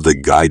follow the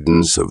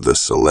guidance of the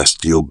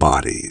celestial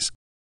bodies.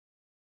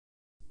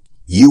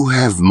 You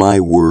have my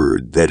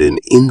word that an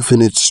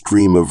infinite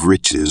stream of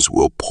riches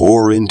will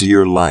pour into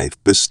your life,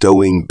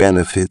 bestowing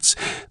benefits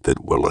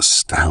that will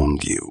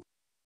astound you.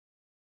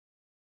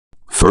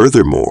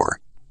 Furthermore,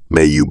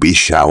 may you be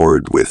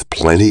showered with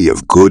plenty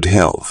of good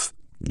health,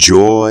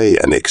 joy,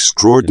 and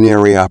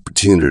extraordinary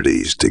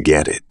opportunities to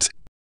get it.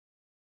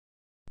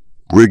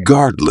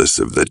 Regardless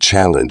of the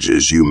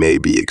challenges you may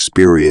be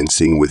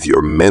experiencing with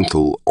your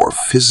mental or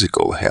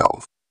physical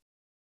health,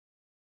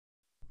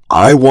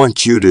 I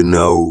want you to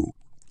know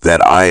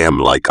that I am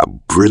like a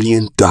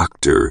brilliant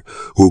doctor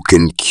who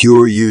can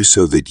cure you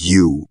so that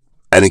you,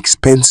 an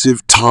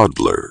expensive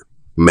toddler,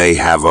 may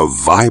have a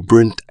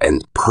vibrant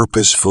and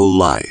purposeful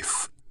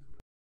life.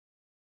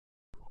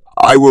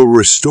 I will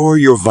restore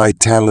your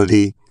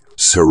vitality,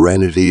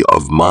 serenity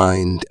of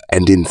mind,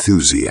 and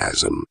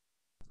enthusiasm.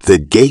 The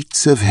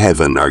gates of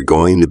heaven are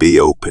going to be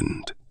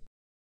opened,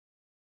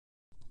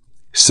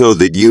 so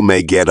that you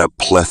may get a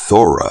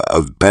plethora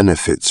of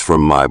benefits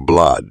from my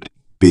blood,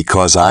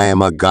 because I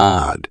am a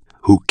God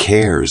who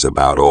cares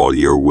about all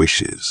your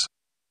wishes.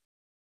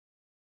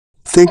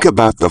 Think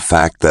about the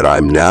fact that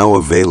I'm now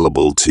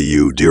available to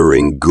you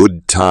during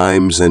good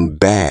times and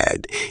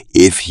bad.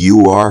 If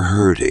you are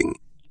hurting,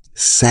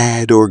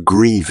 sad, or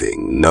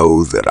grieving,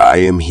 know that I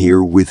am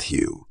here with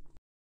you.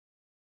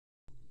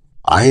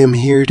 I am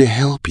here to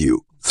help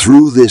you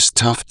through this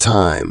tough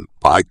time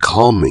by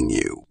calming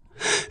you,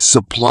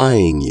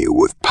 supplying you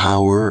with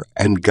power,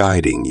 and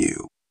guiding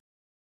you.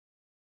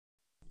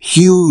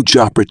 Huge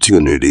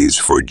opportunities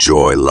for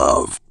joy,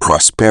 love,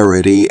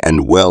 prosperity,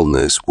 and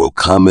wellness will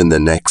come in the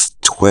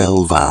next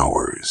 12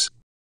 hours.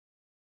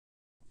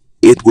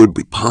 It would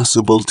be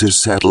possible to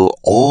settle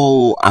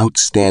all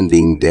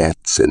outstanding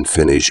debts and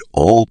finish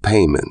all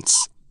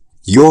payments.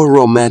 Your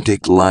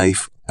romantic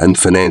life and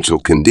financial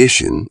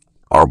condition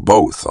are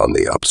both on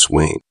the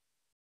upswing.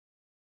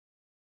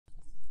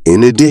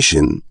 In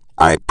addition,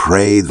 I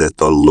pray that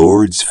the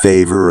Lord's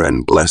favor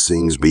and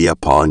blessings be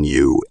upon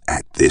you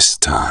at this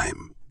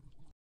time.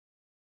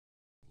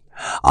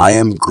 I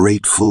am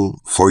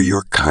grateful for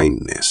your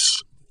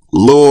kindness.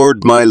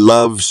 Lord, my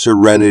love,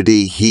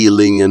 serenity,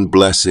 healing, and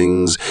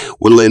blessings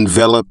will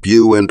envelop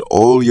you, and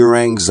all your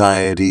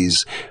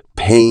anxieties,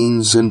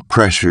 pains, and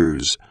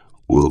pressures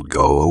will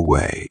go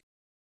away.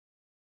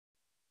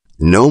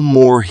 No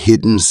more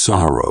hidden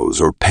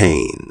sorrows or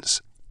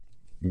pains.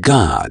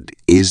 God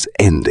is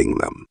ending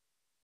them.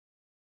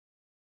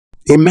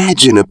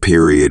 Imagine a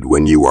period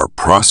when you are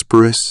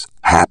prosperous,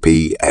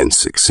 happy, and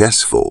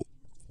successful,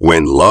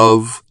 when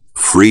love,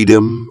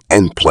 freedom,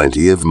 and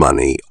plenty of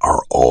money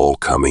are all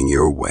coming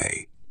your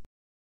way.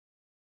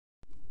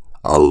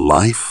 A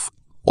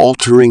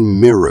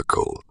life-altering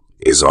miracle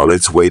is on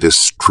its way to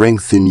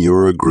strengthen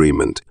your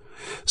agreement,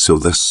 so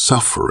the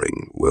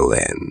suffering will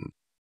end.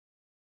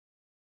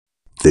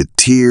 The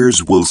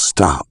tears will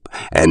stop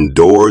and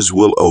doors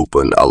will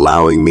open,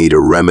 allowing me to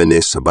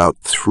reminisce about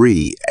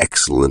 3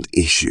 excellent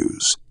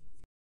issues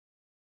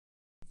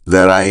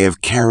that I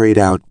have carried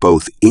out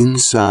both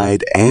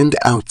inside and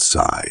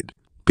outside,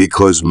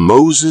 because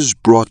Moses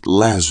brought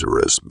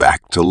Lazarus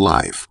back to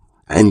life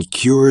and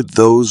cured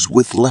those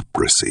with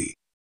leprosy.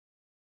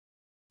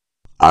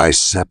 I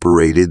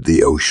separated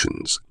the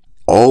oceans.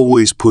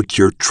 Always put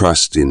your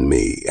trust in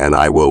me, and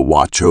I will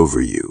watch over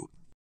you.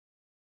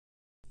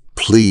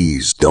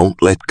 Please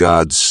don't let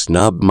God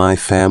snub my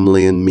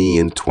family and me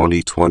in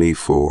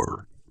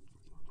 2024.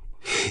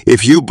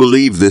 If you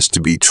believe this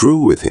to be true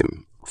with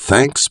Him,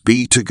 thanks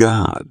be to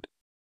God,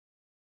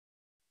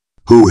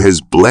 who has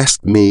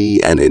blessed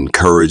me and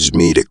encouraged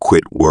me to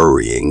quit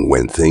worrying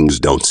when things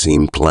don't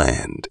seem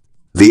planned.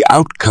 The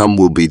outcome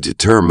will be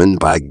determined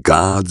by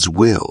God's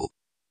will.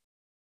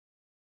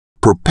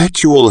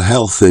 Perpetual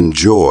health and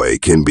joy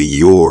can be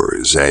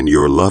yours and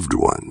your loved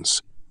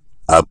ones.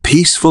 A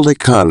peaceful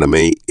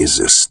economy is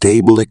a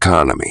stable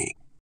economy.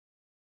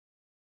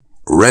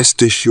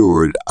 Rest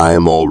assured, I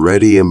am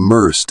already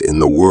immersed in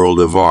the world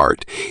of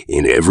art.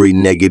 In every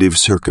negative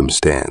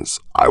circumstance,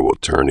 I will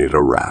turn it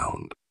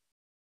around.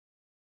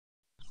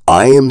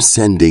 I am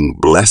sending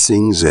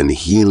blessings and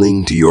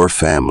healing to your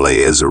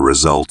family as a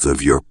result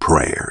of your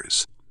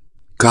prayers.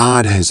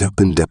 God has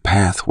opened a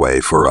pathway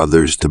for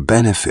others to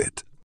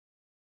benefit.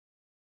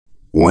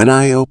 When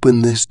I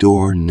open this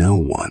door, no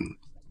one,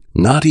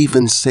 not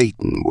even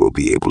Satan, will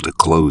be able to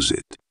close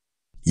it.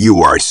 You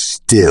are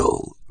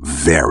still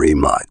very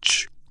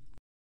much.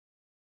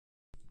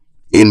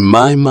 In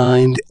my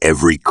mind,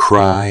 every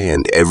cry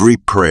and every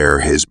prayer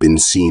has been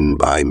seen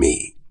by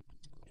me.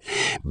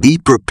 Be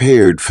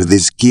prepared for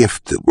this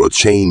gift that will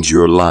change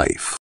your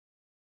life.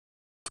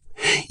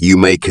 You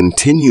may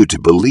continue to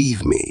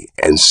believe me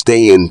and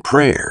stay in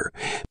prayer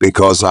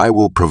because I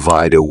will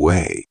provide a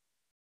way.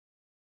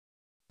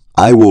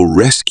 I will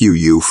rescue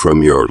you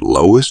from your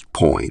lowest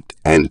point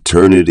and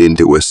turn it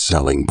into a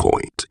selling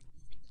point.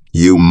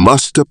 You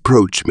must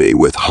approach me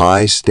with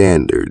high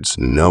standards,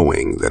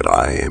 knowing that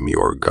I am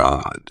your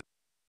God.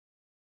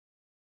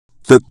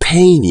 The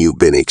pain you've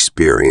been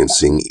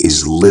experiencing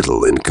is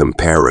little in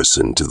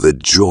comparison to the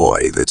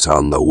joy that's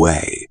on the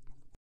way.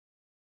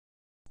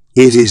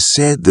 It is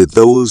said that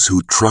those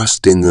who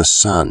trust in the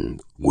Son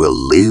will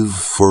live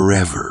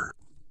forever.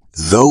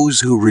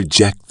 Those who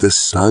reject the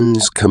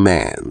Son's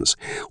commands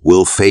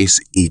will face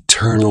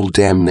eternal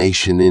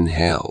damnation in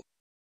hell.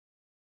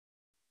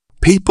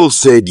 People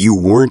said you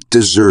weren't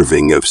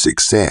deserving of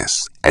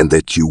success and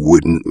that you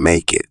wouldn't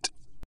make it.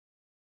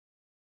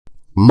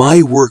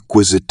 My work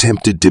was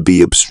attempted to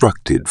be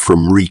obstructed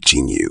from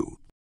reaching you.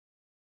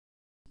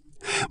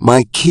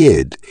 My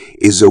kid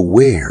is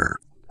aware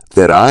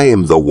that I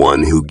am the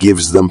one who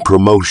gives them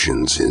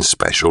promotions in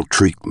special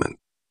treatment.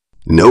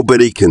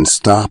 Nobody can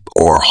stop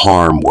or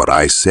harm what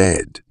I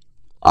said.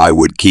 I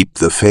would keep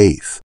the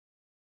faith.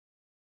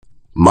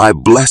 My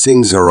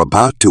blessings are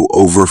about to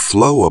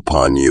overflow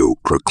upon you.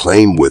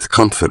 Proclaim with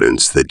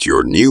confidence that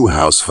your new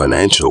house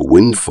financial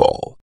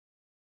windfall,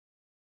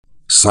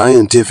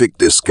 scientific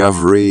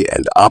discovery,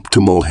 and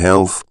optimal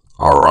health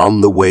are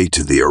on the way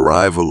to the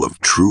arrival of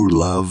true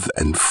love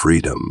and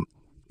freedom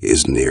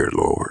is near,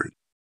 Lord.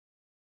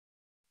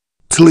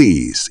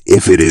 Please,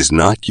 if it is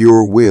not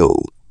your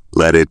will,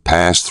 let it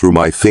pass through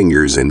my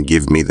fingers and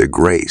give me the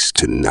grace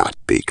to not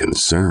be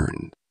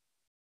concerned.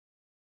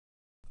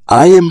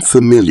 I am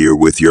familiar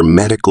with your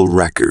medical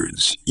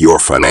records, your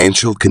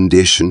financial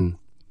condition,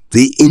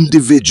 the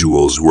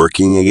individuals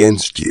working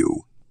against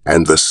you,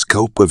 and the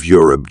scope of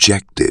your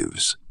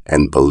objectives,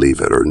 and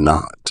believe it or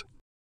not,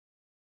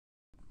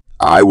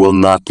 I will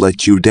not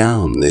let you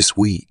down this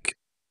week.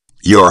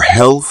 Your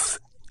health,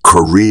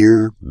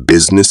 career,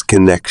 business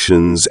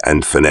connections,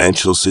 and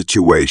financial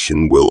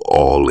situation will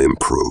all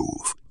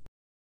improve.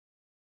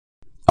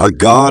 A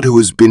God who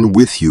has been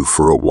with you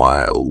for a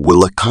while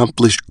will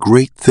accomplish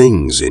great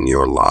things in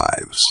your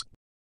lives.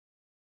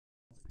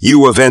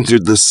 You have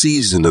entered the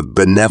season of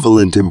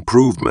benevolent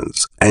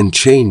improvements and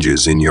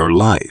changes in your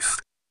life.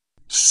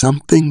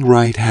 Something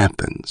right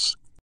happens.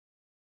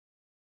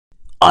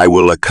 I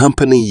will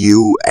accompany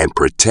you and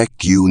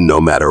protect you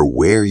no matter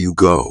where you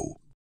go.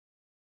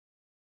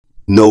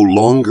 No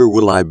longer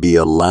will I be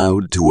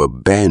allowed to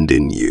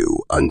abandon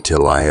you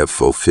until I have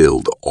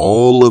fulfilled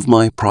all of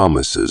my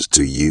promises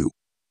to you.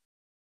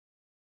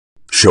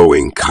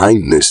 Showing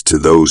kindness to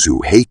those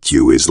who hate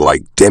you is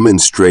like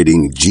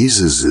demonstrating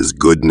Jesus'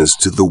 goodness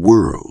to the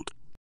world.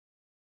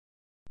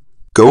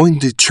 Going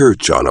to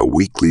church on a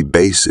weekly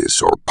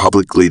basis or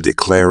publicly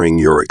declaring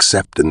your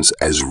acceptance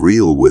as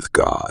real with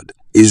God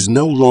is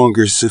no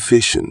longer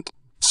sufficient.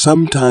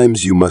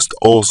 Sometimes you must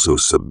also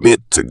submit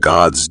to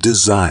God's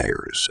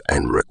desires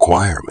and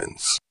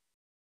requirements.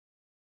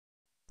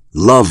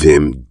 Love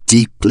Him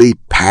deeply,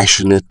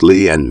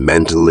 passionately, and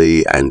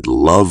mentally, and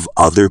love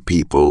other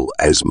people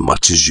as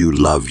much as you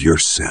love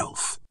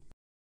yourself.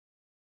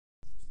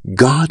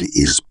 God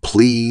is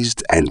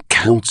pleased and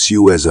counts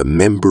you as a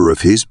member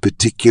of His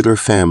particular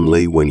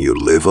family when you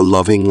live a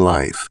loving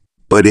life.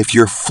 But if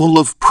you're full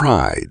of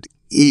pride,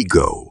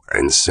 ego,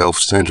 and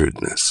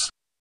self-centeredness,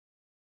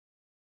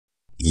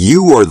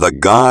 you are the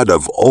God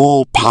of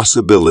all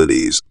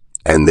possibilities,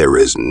 and there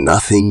is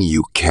nothing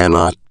you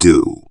cannot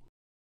do.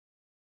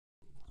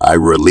 I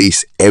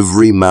release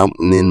every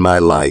mountain in my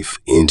life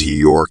into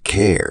your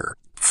care.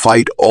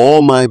 Fight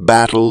all my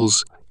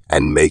battles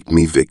and make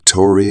me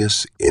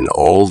victorious in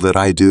all that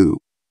I do.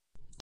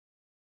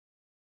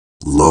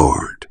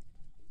 Lord,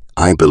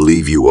 I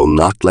believe you will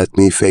not let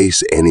me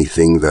face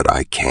anything that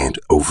I can't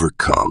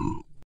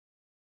overcome.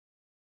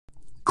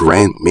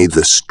 Grant me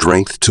the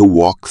strength to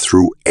walk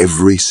through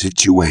every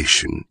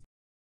situation.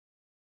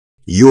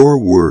 Your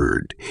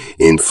word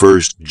in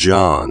 1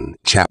 John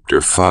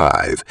chapter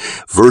 5,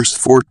 verse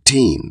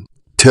 14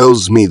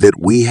 tells me that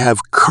we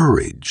have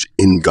courage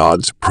in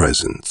God's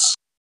presence,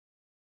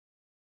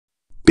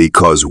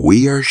 because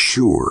we are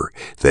sure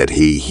that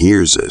He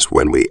hears us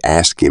when we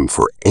ask Him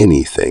for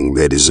anything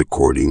that is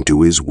according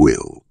to His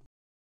will.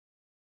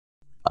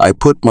 I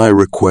put my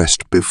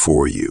request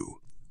before you.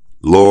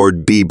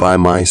 Lord, be by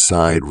my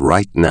side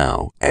right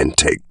now and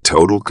take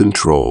total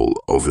control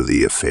over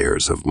the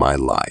affairs of my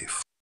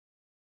life.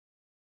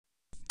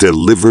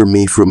 Deliver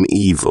me from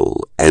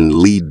evil and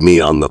lead me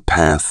on the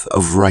path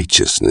of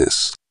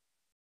righteousness.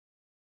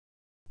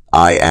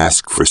 I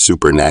ask for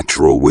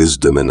supernatural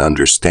wisdom and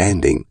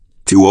understanding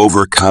to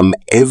overcome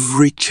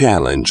every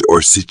challenge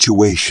or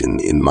situation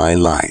in my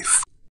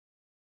life.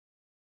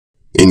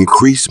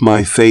 Increase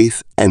my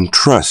faith and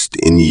trust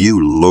in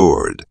you,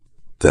 Lord,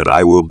 that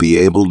I will be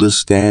able to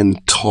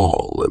stand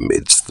tall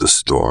amidst the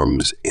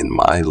storms in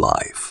my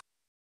life.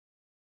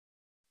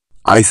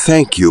 I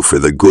thank you for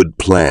the good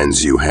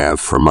plans you have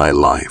for my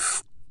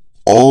life.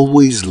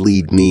 Always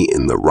lead me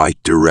in the right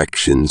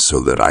direction so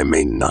that I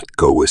may not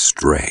go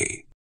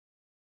astray.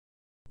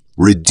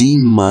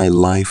 Redeem my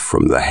life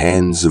from the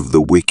hands of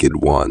the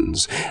wicked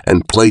ones,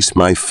 and place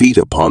my feet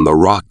upon the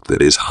rock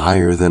that is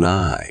higher than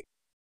I.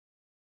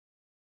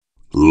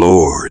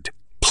 Lord,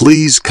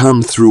 please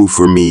come through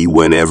for me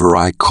whenever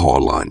I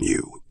call on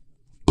you.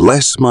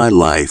 Bless my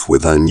life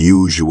with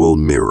unusual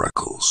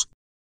miracles.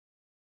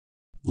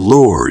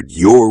 Lord,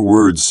 your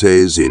word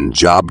says in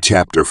Job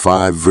chapter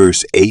 5,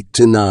 verse 8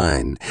 to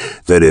 9,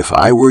 that if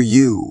I were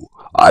you,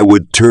 I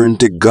would turn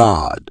to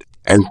God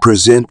and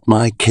present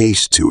my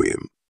case to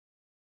him.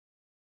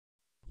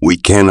 We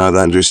cannot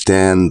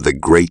understand the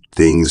great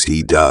things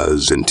he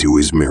does and to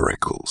his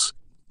miracles.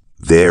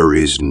 There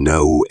is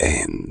no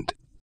end.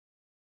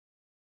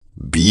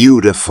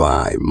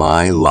 Beautify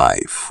my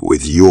life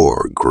with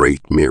your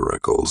great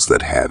miracles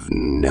that have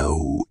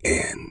no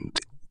end.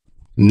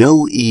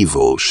 No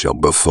evil shall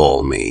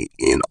befall me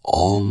in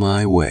all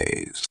my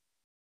ways.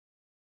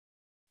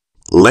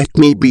 Let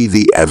me be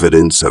the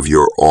evidence of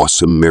your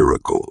awesome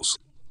miracles.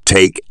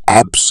 Take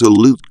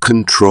absolute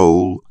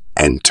control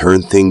and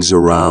turn things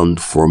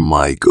around for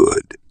my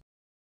good.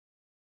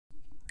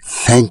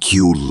 Thank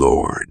you,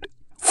 Lord,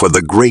 for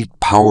the great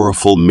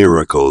powerful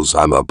miracles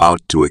I'm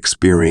about to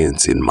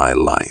experience in my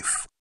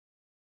life.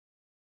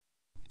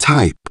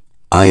 Type,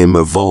 I am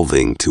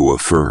evolving to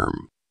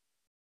affirm.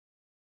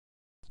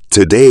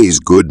 Today's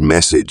good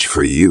message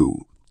for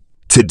you.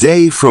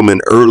 Today, from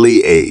an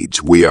early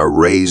age, we are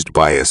raised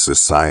by a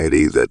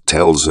society that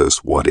tells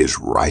us what is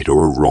right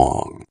or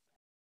wrong.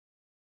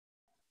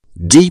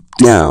 Deep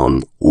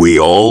down, we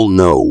all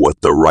know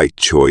what the right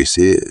choice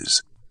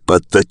is,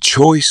 but the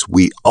choice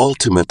we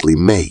ultimately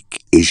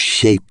make is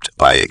shaped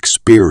by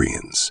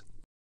experience.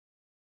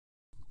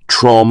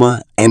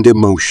 Trauma and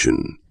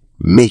emotion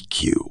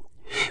make you.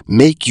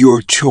 Make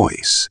your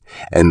choice,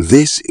 and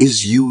this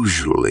is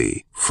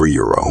usually for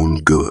your own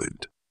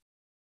good.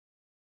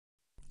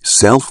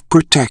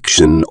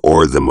 Self-protection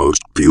or the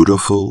most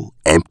beautiful,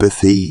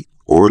 empathy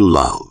or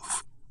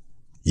love.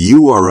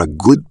 You are a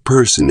good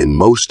person in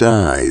most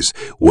eyes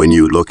when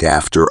you look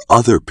after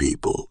other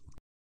people.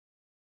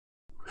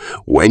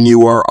 When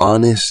you are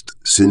honest,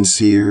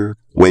 sincere,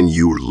 when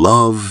you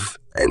love,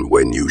 and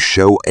when you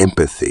show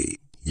empathy,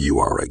 you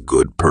are a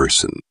good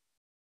person.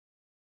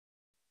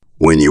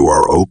 When you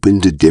are open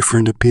to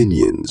different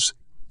opinions,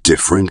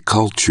 different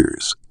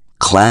cultures,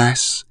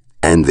 class,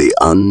 and the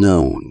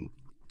unknown,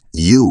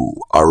 you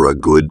are a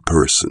good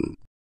person.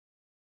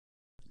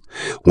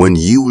 When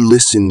you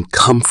listen,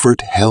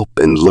 comfort, help,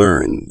 and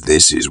learn,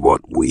 this is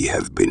what we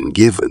have been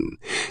given.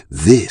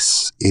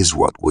 This is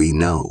what we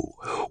know,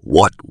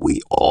 what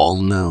we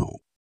all know.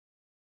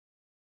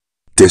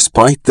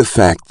 Despite the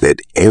fact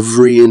that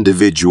every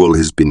individual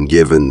has been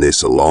given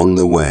this along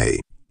the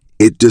way,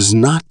 it does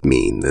not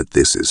mean that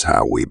this is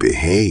how we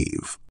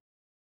behave.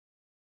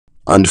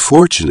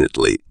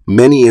 Unfortunately,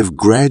 many have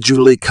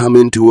gradually come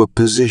into a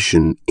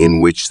position in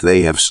which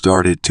they have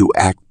started to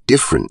act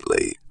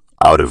differently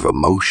out of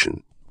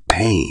emotion,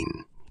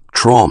 pain,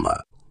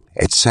 trauma,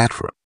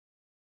 etc.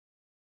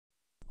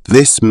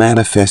 This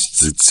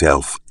manifests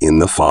itself in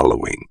the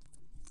following.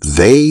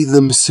 They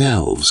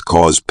themselves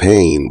cause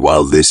pain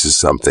while this is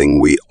something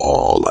we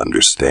all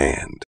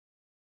understand.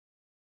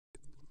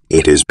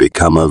 It has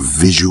become a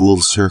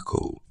visual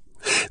circle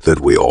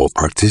that we all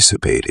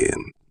participate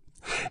in.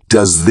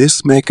 Does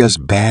this make us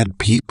bad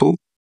people?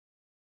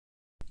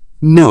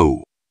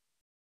 No.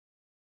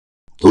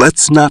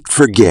 Let's not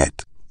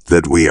forget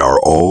that we are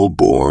all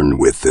born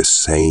with the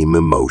same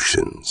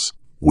emotions.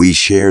 We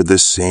share the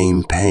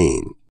same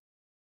pain.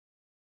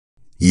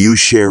 You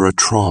share a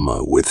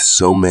trauma with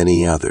so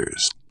many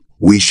others.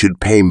 We should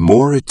pay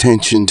more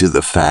attention to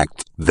the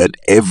fact that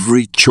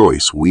every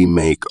choice we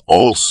make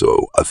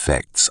also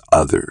affects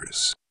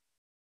others.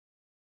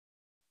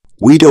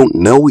 We don't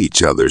know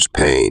each other's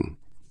pain.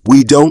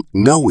 We don't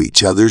know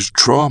each other's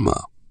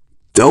trauma.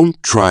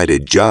 Don't try to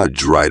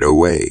judge right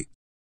away.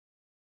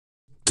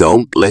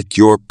 Don't let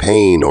your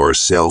pain or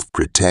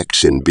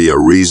self-protection be a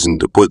reason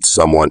to put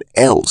someone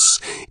else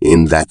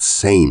in that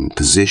same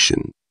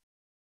position.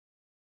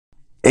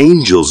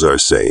 Angels are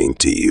saying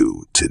to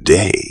you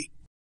today,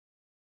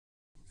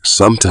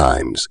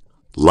 sometimes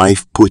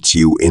life puts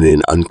you in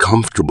an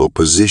uncomfortable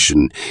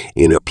position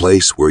in a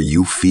place where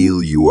you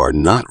feel you are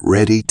not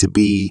ready to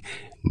be,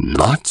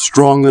 not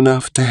strong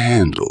enough to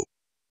handle.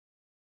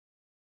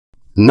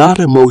 Not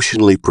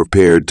emotionally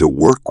prepared to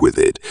work with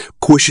it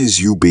pushes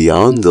you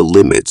beyond the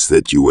limits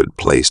that you had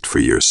placed for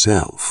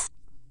yourself.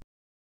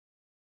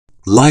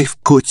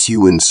 Life puts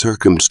you in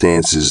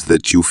circumstances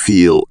that you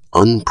feel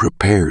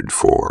unprepared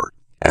for,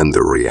 and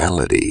the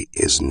reality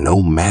is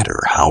no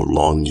matter how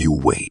long you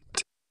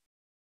wait.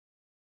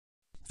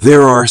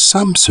 There are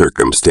some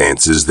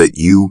circumstances that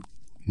you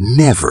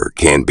never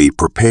can be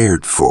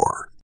prepared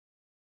for.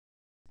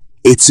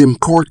 It's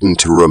important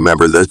to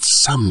remember that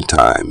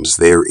sometimes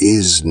there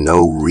is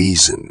no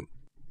reason.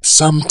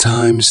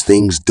 Sometimes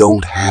things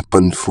don't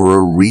happen for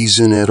a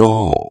reason at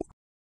all.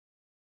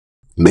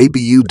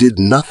 Maybe you did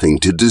nothing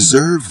to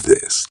deserve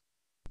this.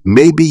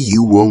 Maybe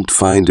you won't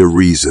find a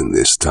reason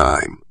this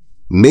time.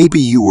 Maybe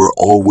you were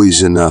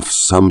always enough.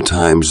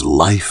 Sometimes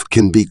life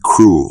can be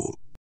cruel.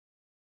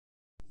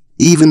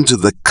 Even to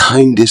the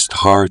kindest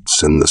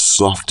hearts and the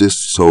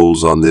softest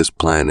souls on this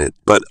planet.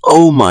 But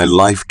oh, my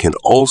life can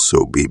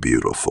also be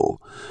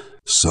beautiful.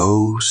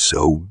 So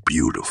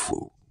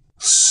beautiful.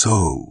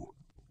 So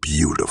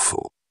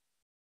beautiful.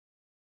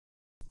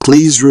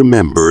 Please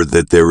remember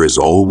that there is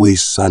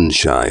always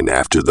sunshine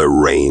after the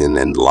rain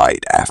and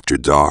light after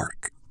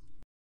dark.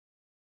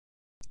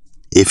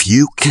 If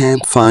you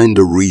can't find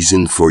a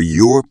reason for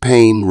your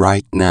pain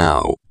right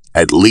now,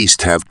 at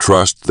least have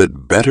trust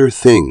that better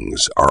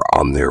things are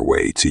on their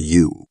way to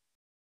you.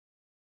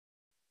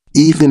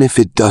 Even if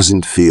it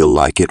doesn't feel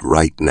like it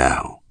right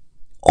now,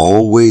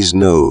 always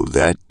know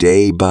that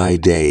day by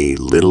day,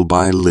 little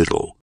by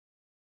little,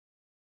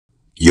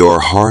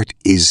 your heart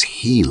is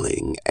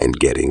healing and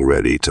getting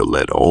ready to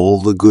let all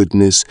the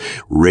goodness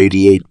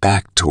radiate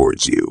back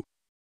towards you.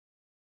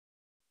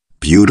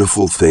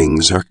 Beautiful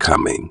things are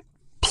coming.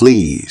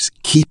 Please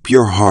keep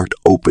your heart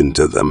open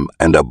to them,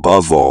 and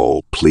above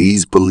all,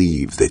 please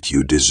believe that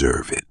you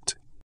deserve it.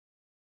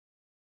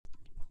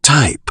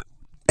 Type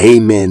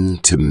Amen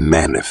to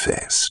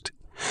manifest.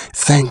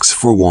 Thanks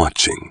for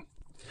watching.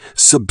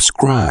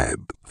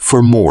 Subscribe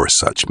for more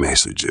such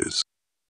messages.